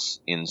Watts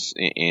in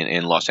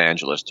Los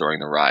Angeles during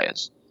the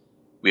riots.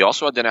 We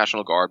also had the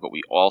National Guard, but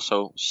we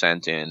also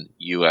sent in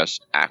U.S.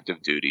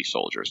 active duty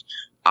soldiers.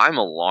 I'm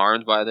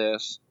alarmed by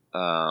this,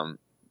 and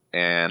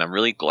I'm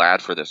really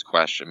glad for this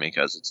question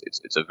because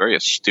it's a very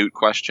astute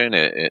question.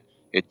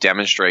 It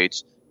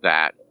demonstrates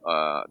that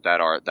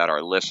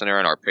our listener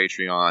and our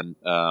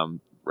Patreon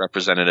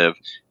representative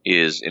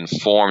is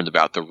informed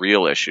about the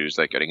real issues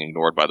that are getting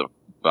ignored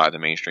by the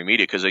mainstream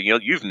media, because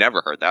you've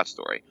never heard that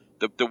story.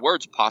 The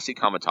words posse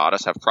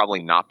comitatus have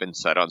probably not been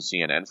said on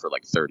CNN for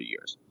like 30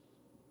 years.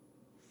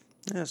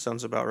 Yeah,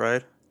 sounds about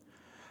right.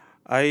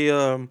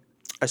 I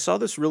saw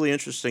this really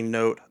interesting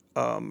note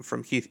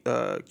from Keith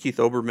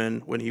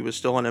Olbermann when he was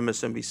still on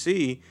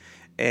MSNBC,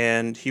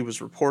 and he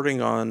was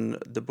reporting on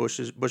the Bush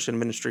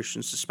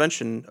administration's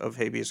suspension of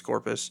habeas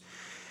corpus.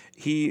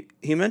 He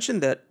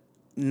mentioned that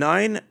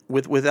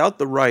without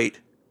the right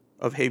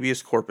of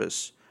habeas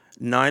corpus,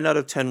 9 out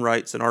of 10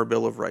 rights in our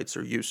Bill of Rights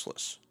are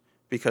useless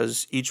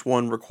because each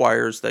one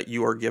requires that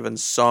you are given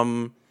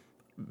some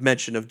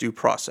mention of due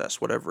process,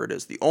 whatever it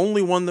is. The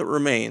only one that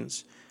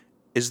remains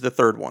is the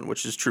third one,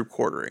 which is troop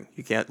quartering.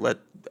 You can't let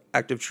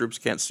active troops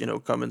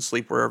come and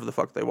sleep wherever the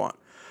fuck they want.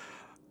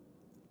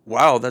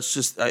 Wow, that's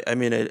just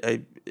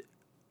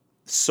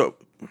so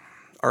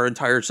our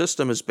entire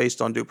system is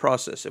based on due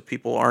process. If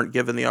people aren't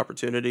given the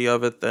opportunity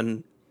of it,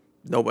 then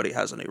nobody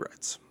has any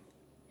rights.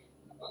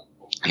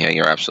 Yeah,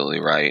 you're absolutely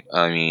right.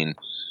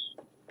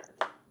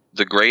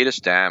 The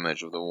greatest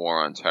damage of the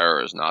war on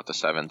terror is not the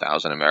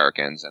 7,000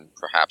 Americans and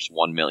perhaps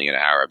 1 million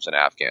Arabs and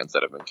Afghans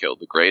that have been killed.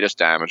 The greatest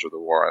damage of the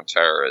war on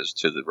terror is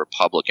to the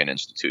Republican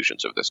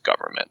institutions of this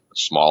government,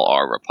 small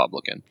r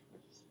Republican.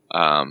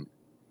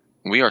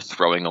 We are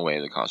throwing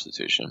away the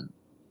Constitution.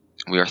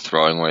 We are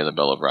throwing away the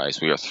Bill of Rights.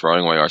 We are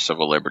throwing away our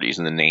civil liberties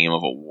in the name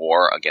of a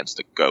war against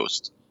a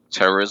ghost.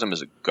 Terrorism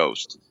is a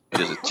ghost. It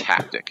is a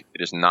tactic.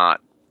 It is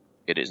not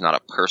a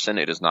person.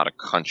 It is not a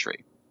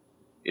country.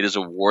 It is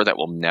a war that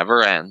will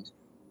never end,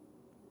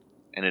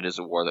 and it is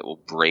a war that will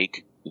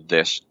break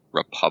this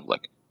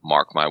republic.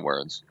 Mark my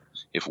words.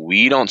 If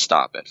we don't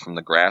stop it from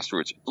the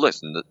grassroots,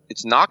 listen,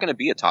 it's not going to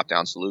be a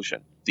top-down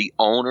solution. The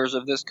owners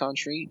of this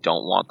country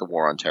don't want the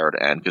war on terror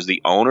to end because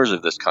the owners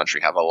of this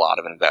country have a lot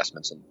of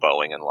investments in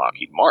Boeing and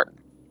Lockheed Martin.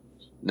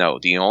 No,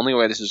 the only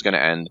way this is going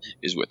to end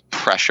is with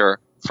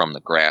pressure from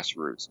the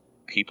grassroots.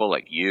 People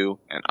like you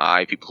and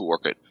I, people who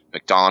work at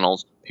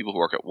McDonald's, people who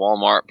work at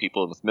Walmart,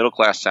 people with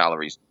middle-class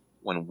salaries,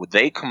 when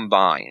they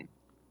combine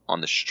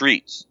on the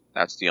streets,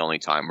 that's the only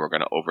time we're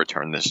going to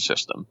overturn this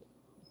system.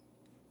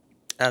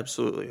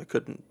 Absolutely. I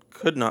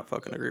could not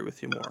fucking agree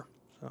with you more.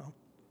 So.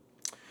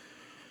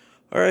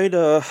 All right.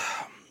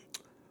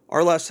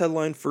 Our last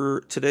headline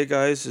for today,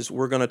 guys, is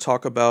we're going to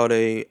talk about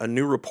a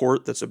new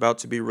report that's about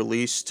to be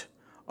released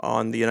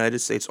on the United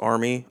States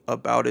Army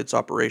about its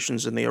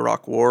operations in the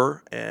Iraq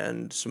War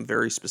and some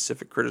very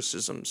specific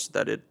criticisms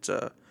that it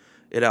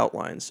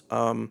outlines.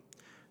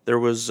 There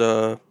was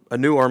a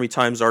new Army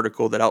Times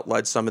article that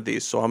outlined some of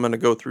these, so I'm going to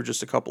go through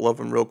just a couple of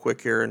them real quick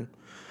here, and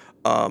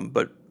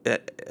but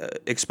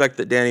expect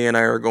that Danny and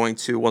I are going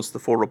to, once the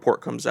full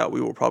report comes out, we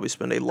will probably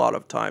spend a lot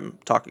of time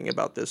talking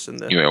about this.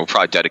 We'll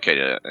probably dedicate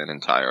an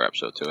entire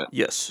episode to it.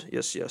 Yes.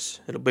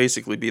 It'll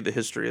basically be the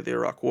history of the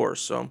Iraq War.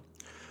 So,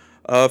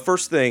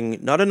 first thing,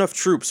 not enough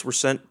troops were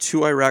sent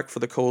to Iraq for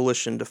the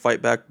coalition to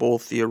fight back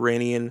both the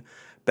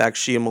Iranian-backed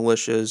Shia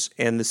militias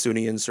and the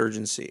Sunni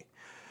insurgency.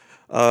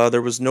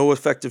 There was no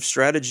effective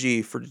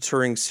strategy for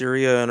deterring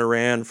Syria and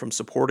Iran from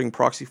supporting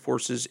proxy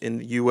forces in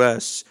the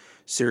U.S.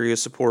 Syria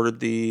supported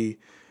the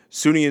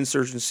Sunni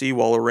insurgency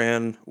while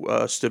Iran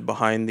stood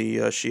behind the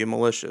Shia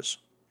militias.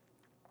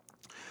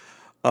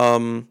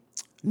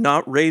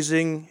 Not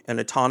raising an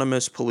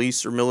autonomous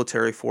police or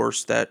military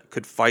force that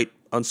could fight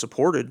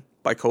unsupported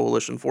by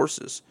coalition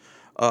forces.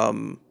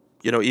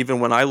 Even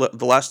when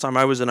the last time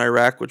I was in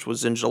Iraq, which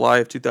was in July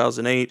of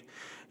 2008,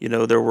 we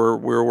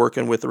were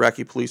working with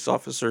Iraqi police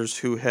officers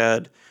who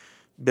had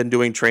been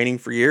doing training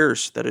for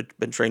years, that had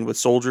been trained with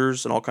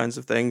soldiers and all kinds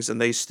of things, and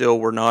they still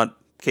were not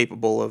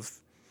capable of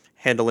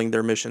handling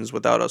their missions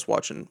without us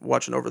watching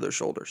over their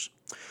shoulders.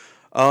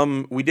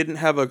 We didn't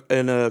have a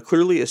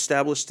clearly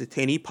established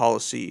detainee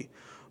policy.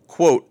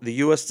 Quote, the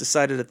U.S.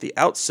 decided at the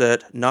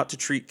outset not to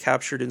treat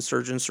captured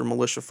insurgents or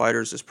militia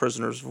fighters as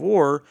prisoners of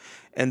war,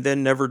 and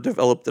then never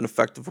developed an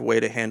effective way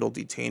to handle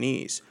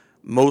detainees.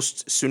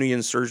 Most Sunni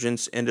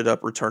insurgents ended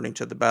up returning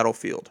to the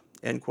battlefield,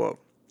 end quote.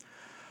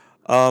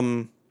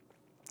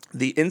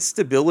 The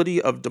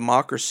instability of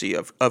democracy,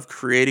 of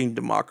creating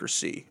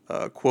democracy.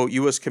 Quote,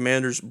 U.S.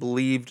 commanders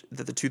believed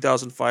that the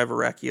 2005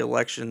 Iraqi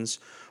elections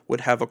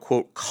would have a,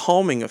 quote,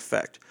 calming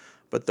effect,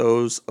 but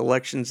those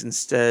elections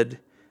instead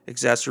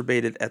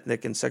exacerbated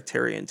ethnic and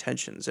sectarian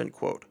tensions, end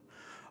quote.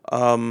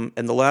 And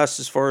the last,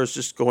 as far as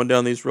just going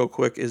down these real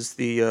quick, is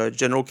the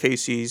General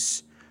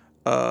Casey's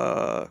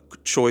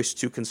choice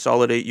to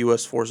consolidate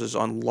U.S. forces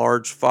on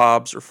large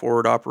FOBs, or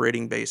forward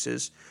operating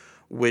bases,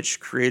 which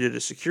created a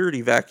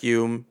security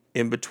vacuum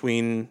in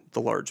between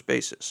the large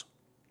bases.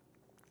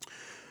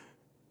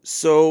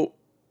 So,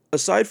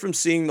 aside from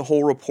seeing the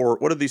whole report,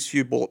 what do these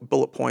few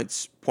bullet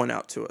points point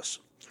out to us?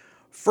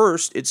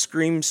 First, it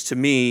screams to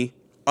me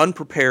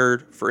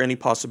unprepared for any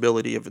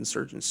possibility of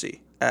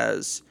insurgency,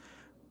 as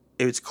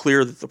it's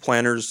clear that the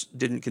planners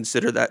didn't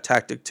consider that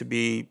tactic to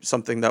be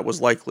something that was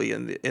likely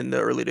in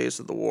the early days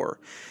of the war.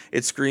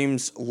 It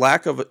screams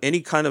lack of any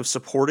kind of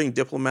supporting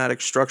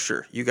diplomatic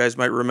structure. You guys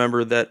might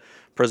remember that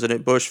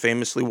President Bush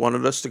famously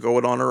wanted us to go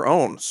it on our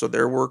own. So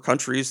there were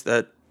countries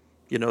that,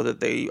 that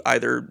they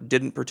either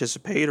didn't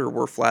participate or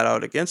were flat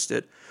out against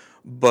it.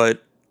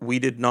 But we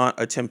did not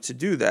attempt to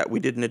do that. We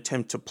didn't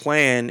attempt to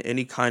plan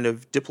any kind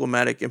of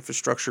diplomatic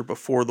infrastructure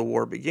before the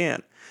war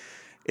began.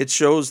 It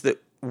shows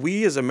that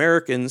we as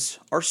Americans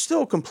are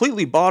still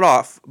completely bought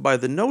off by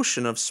the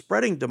notion of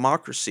spreading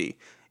democracy,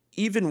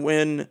 even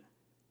when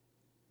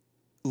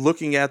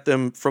looking at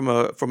them from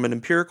an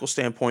empirical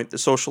standpoint, the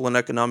social and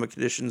economic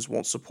conditions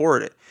won't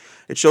support it.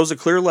 It shows a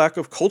clear lack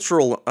of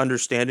cultural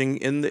understanding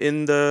in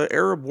the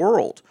Arab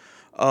world.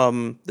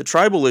 The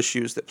tribal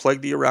issues that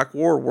plagued the Iraq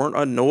War weren't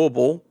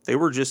unknowable. They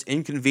were just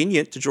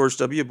inconvenient to George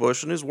W.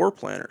 Bush and his war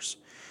planners.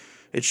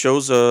 It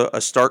shows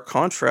a stark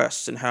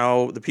contrast in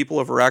how the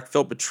people of Iraq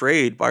felt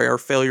betrayed by our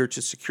failure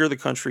to secure the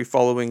country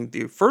following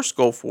the first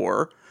Gulf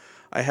War.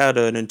 I had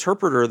an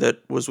interpreter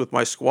that was with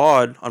my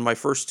squad on my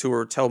first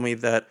tour tell me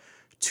that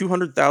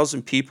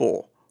 200,000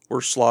 people were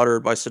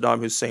slaughtered by Saddam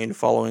Hussein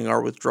following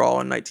our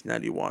withdrawal in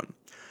 1991.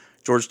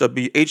 George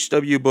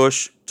H.W.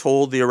 Bush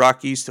told the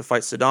Iraqis to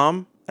fight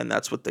Saddam, and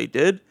that's what they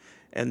did.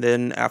 And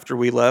then after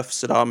we left,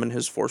 Saddam and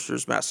his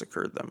forces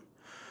massacred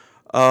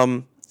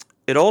them.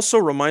 It also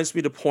reminds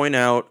me to point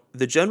out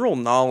the general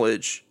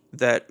knowledge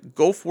that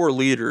Gulf War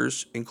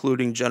leaders,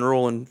 including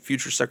General and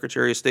future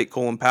Secretary of State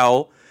Colin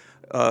Powell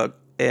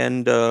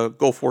and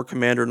Gulf War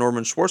Commander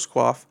Norman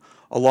Schwarzkopf,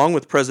 along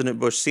with President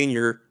Bush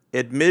Sr.,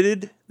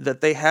 admitted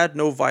that they had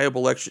no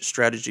viable exit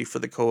strategy for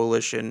the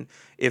coalition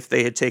if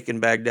they had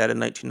taken Baghdad in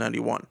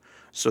 1991,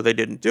 so they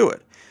didn't do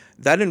it.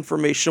 That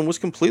information was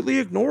completely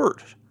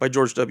ignored by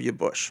George W.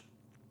 Bush.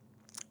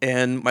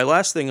 And my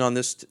last thing on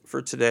this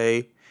for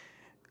today,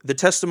 the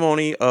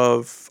testimony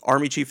of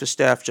Army Chief of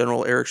Staff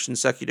General Eric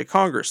Shinseki to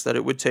Congress that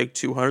it would take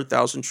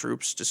 200,000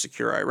 troops to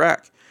secure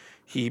Iraq.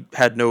 He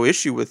had no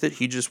issue with it.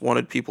 He just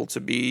wanted people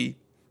to be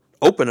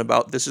open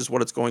about this is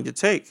what it's going to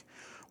take.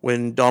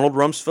 When Donald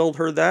Rumsfeld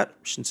heard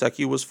that,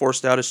 Shinseki was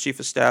forced out as Chief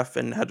of Staff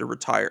and had to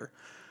retire.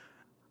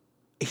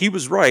 He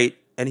was right,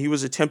 and he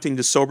was attempting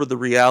to sober the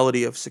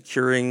reality of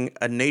securing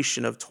a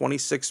nation of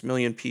 26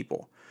 million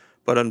people.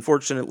 But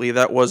unfortunately,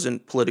 that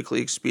wasn't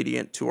politically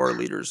expedient to our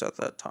leaders at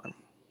that time.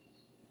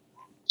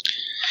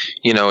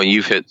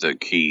 You've hit the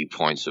key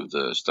points of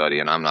the study,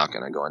 and I'm not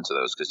going to go into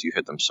those because you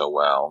hit them so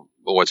well.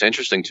 But what's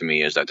interesting to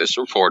me is that this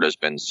report has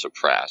been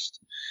suppressed.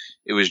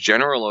 It was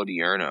General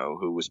Odierno,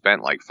 who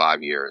spent like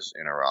 5 years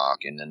in Iraq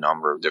in a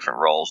number of different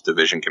roles,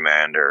 division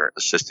commander,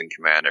 assistant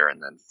commander,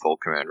 and then full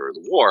commander of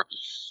the war.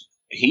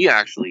 He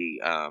actually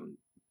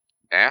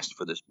asked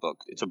for this book.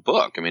 It's a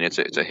book. I mean, it's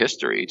a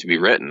history to be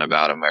written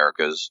about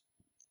America's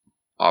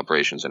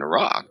operations in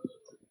Iraq.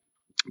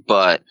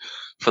 But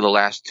for the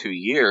last 2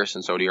 years,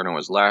 since Odierno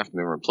has left and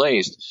been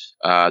replaced,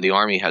 the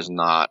Army has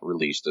not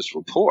released this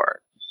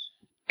report.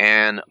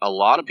 And a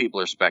lot of people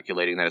are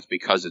speculating that it's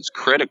because it's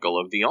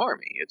critical of the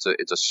Army. It's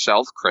a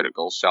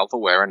self-critical,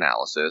 self-aware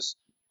analysis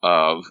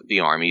of the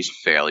Army's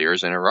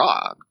failures in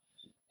Iraq.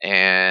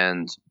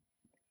 And,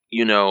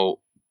 you know,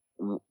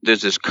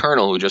 there's this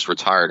colonel who just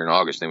retired in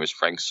August. His name was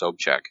Frank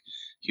Sobchak.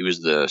 He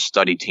was the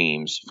study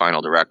team's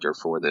final director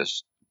for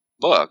this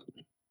book.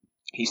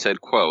 He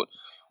said, quote,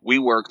 "We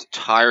worked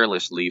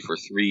tirelessly for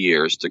 3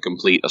 years to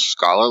complete a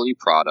scholarly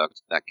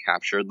product that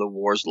captured the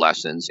war's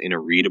lessons in a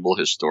readable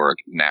historic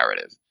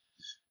narrative."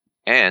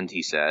 And,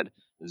 he said,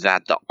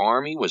 that the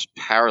Army was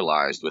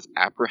paralyzed with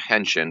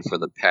apprehension for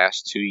the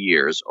past 2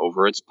 years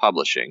over its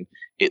publishing,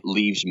 it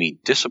leaves me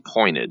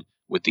disappointed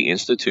with the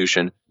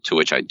institution to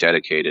which I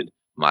dedicated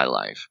my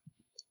life.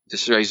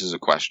 This raises a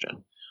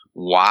question.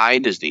 Why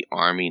does the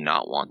Army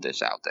not want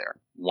this out there?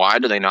 Why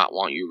do they not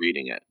want you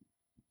reading it?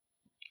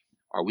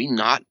 Are we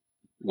not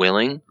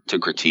willing to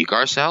critique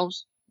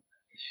ourselves?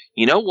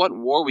 You know what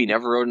war we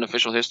never wrote an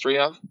official history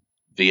of?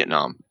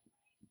 Vietnam.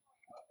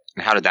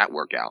 And how did that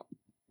work out?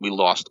 We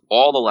lost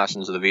all the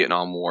lessons of the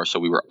Vietnam War, so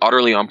we were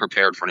utterly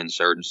unprepared for an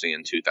insurgency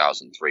in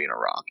 2003 in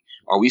Iraq.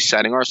 Are we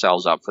setting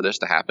ourselves up for this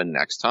to happen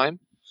next time?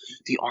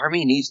 The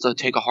Army needs to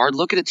take a hard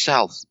look at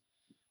itself.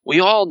 We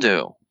all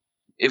do.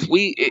 If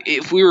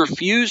we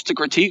refuse to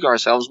critique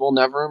ourselves, we'll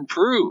never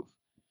improve.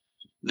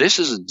 This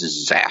is a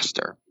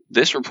disaster.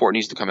 This report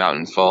needs to come out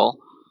in full,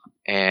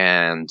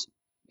 and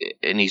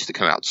it needs to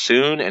come out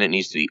soon, and it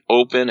needs to be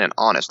open and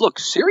honest. Look,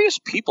 serious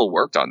people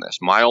worked on this.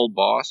 My old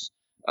boss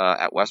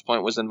at West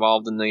Point was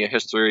involved in the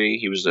history.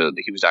 He was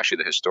actually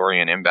the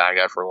historian in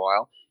Baghdad for a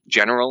while.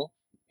 General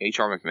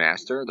H.R.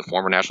 McMaster, the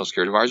former National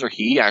Security Advisor,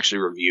 he actually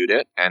reviewed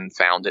it and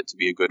found it to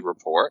be a good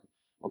report.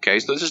 Okay,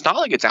 so this is not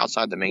like it's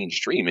outside the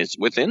mainstream. It's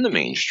within the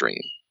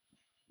mainstream.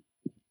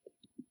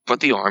 But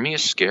the Army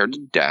is scared to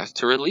death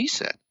to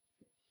release it.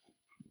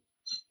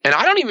 And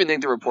I don't even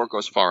think the report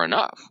goes far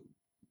enough.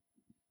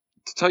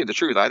 To tell you the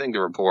truth, I think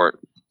the report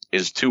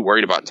is too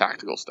worried about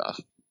tactical stuff.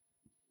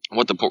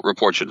 What the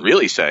report should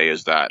really say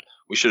is that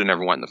we should have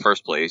never went in the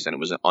first place, and it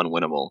was an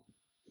unwinnable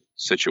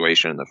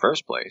situation in the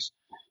first place.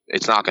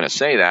 It's not going to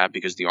say that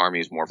because the Army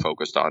is more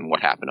focused on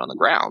what happened on the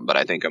ground. But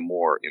I think a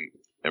more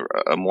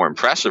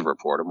impressive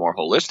report, a more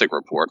holistic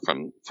report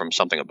from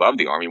something above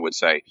the Army would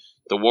say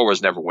the war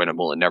was never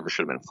winnable and never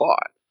should have been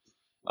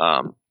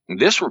fought.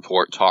 This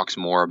report talks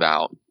more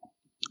about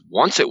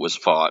once it was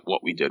fought,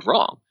 what we did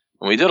wrong.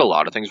 And we did a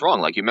lot of things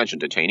wrong, like you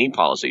mentioned, detainee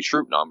policy,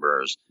 troop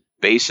numbers,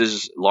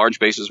 bases, large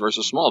bases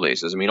versus small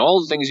bases. I mean,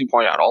 all the things you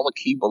point out, all the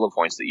key bullet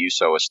points that you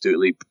so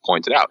astutely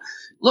pointed out.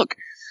 Look,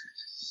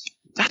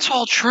 that's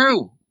all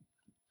true.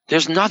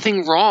 There's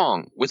nothing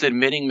wrong with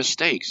admitting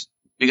mistakes.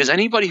 Because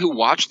anybody who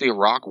watched the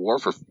Iraq War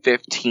for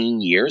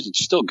 15 years,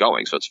 it's still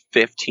going, so it's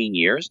 15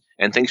 years,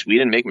 and thinks we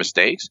didn't make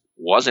mistakes,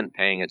 wasn't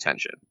paying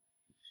attention.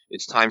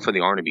 It's time for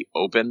the Army to be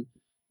open,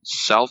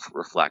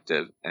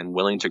 self-reflective, and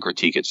willing to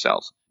critique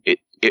itself.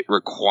 It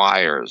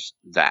requires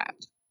that.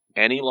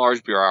 Any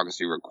large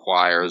bureaucracy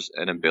requires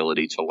an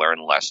ability to learn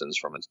lessons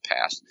from its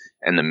past.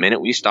 And the minute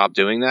we stop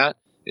doing that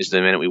is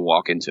the minute we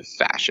walk into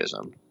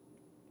fascism.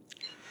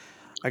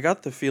 I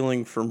got the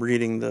feeling from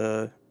reading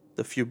the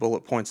few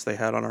bullet points they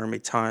had on Army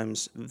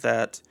Times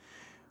that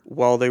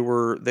while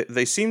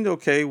they seemed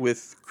okay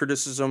with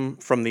criticism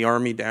from the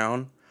Army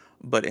down,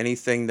 but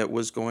anything that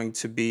was going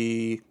to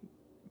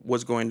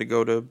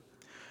go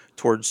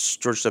towards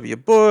George W.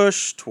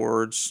 Bush,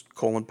 towards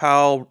Colin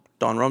Powell,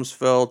 Don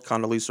Rumsfeld,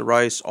 Condoleezza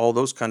Rice, all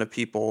those kind of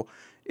people,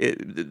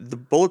 the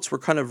bullets were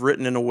kind of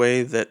written in a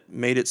way that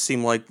made it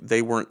seem like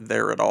they weren't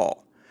there at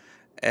all.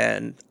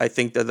 And I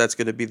think that that's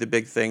going to be the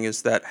big thing,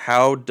 is that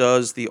how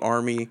does the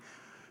Army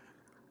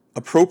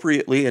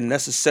appropriately and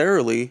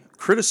necessarily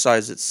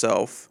criticize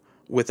itself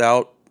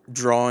without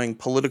drawing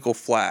political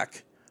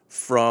flack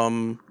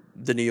from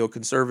the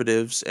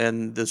neoconservatives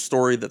and the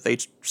story that they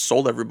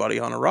sold everybody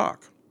on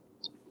Iraq?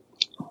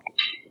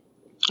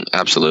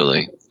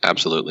 Absolutely.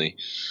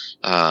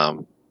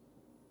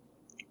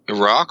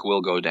 Iraq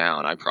will go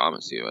down, I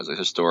promise you. As a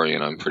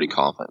historian, I'm pretty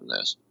confident in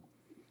this.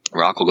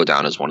 Iraq will go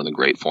down as one of the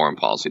great foreign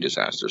policy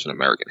disasters in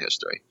American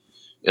history.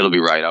 It'll be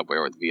right up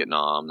there with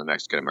Vietnam, the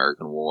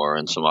Mexican-American War,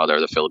 and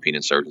the Philippine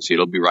insurgency.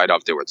 It'll be right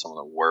up there with some of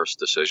the worst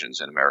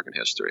decisions in American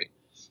history.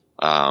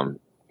 The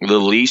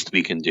least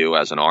we can do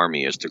as an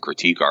army is to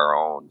critique our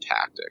own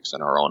tactics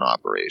and our own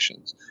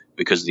operations,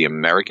 because the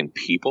American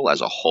people as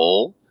a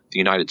whole, the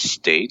United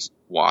States,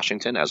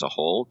 Washington as a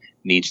whole,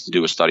 needs to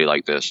do a study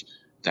like this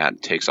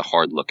that takes a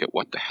hard look at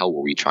what the hell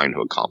were we trying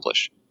to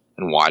accomplish,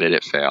 and why did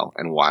it fail,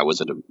 and why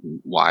was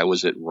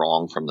it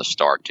wrong from the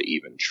start to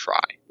even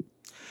try.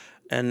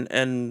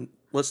 And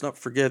let's not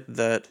forget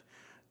that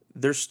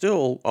there's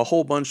still a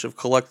whole bunch of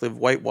collective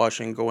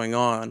whitewashing going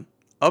on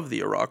of the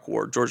Iraq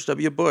War. George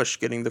W. Bush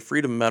getting the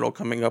Freedom Medal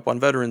coming up on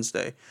Veterans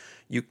Day.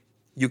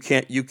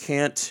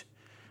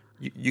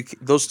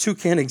 Those two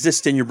can't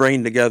exist in your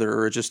brain together,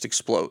 or it just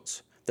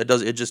explodes.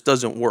 It just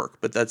doesn't work.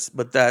 But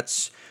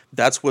that's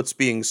what's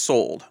being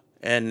sold,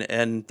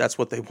 and that's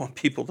what they want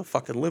people to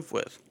fucking live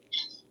with.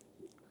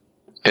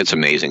 It's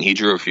amazing. He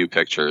drew a few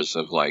pictures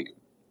of like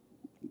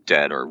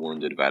dead or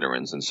wounded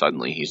veterans, and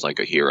suddenly he's like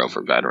a hero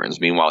for veterans.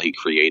 Meanwhile, he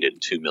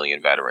created 2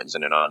 million veterans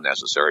in an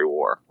unnecessary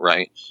war,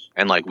 right?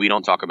 And like, we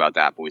don't talk about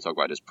that, but we talk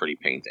about his pretty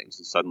paintings.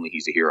 And suddenly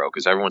he's a hero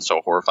because everyone's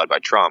so horrified by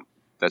Trump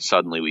that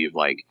suddenly we've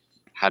like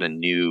had a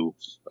new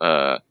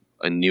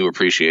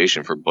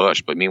appreciation for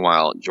Bush. But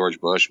meanwhile, George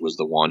Bush was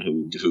the one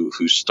who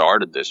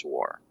started this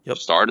war,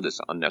 started this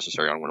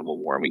unnecessary, unwinnable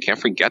war. And we can't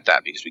forget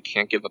that, because we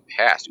can't give a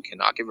pass. We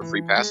cannot give a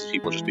free pass to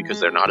people just because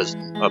they're not as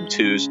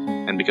obtuse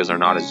and because they're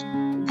not as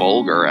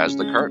vulgar as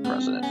the current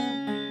president.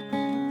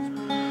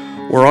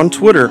 We're on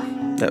Twitter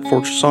at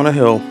Fortress on a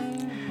Hill,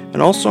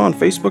 and also on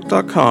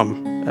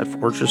Facebook.com at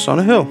Fortress on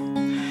a Hill.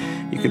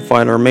 You can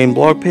find our main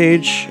blog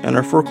page and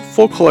our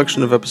full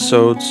collection of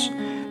episodes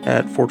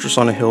at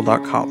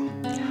fortressonahill.com.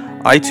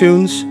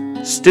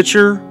 iTunes,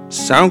 Stitcher,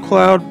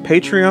 SoundCloud,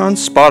 Patreon,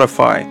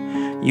 Spotify,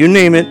 you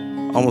name it,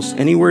 almost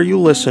anywhere you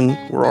listen,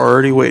 we're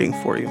already waiting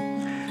for you.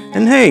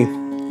 And hey,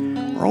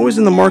 we're always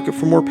in the market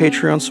for more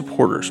Patreon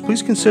supporters.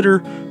 Please consider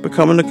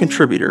becoming a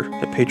contributor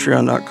at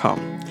patreon.com.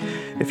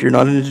 If you're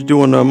not into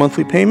doing a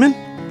monthly payment,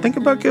 think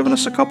about giving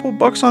us a couple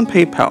bucks on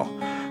PayPal.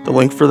 The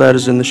link for that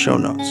is in the show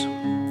notes.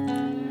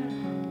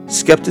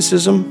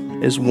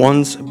 Skepticism is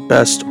one's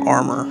best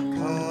armor.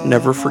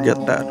 Never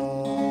forget that.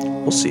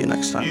 We'll see you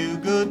next time. You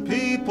good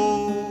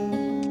people,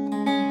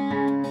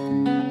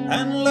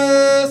 and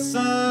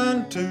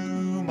listen to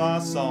my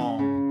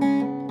song.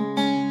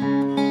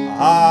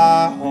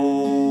 I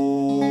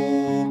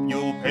hope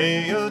you'll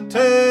pay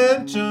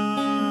attention.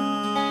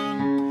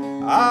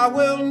 I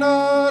will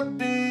not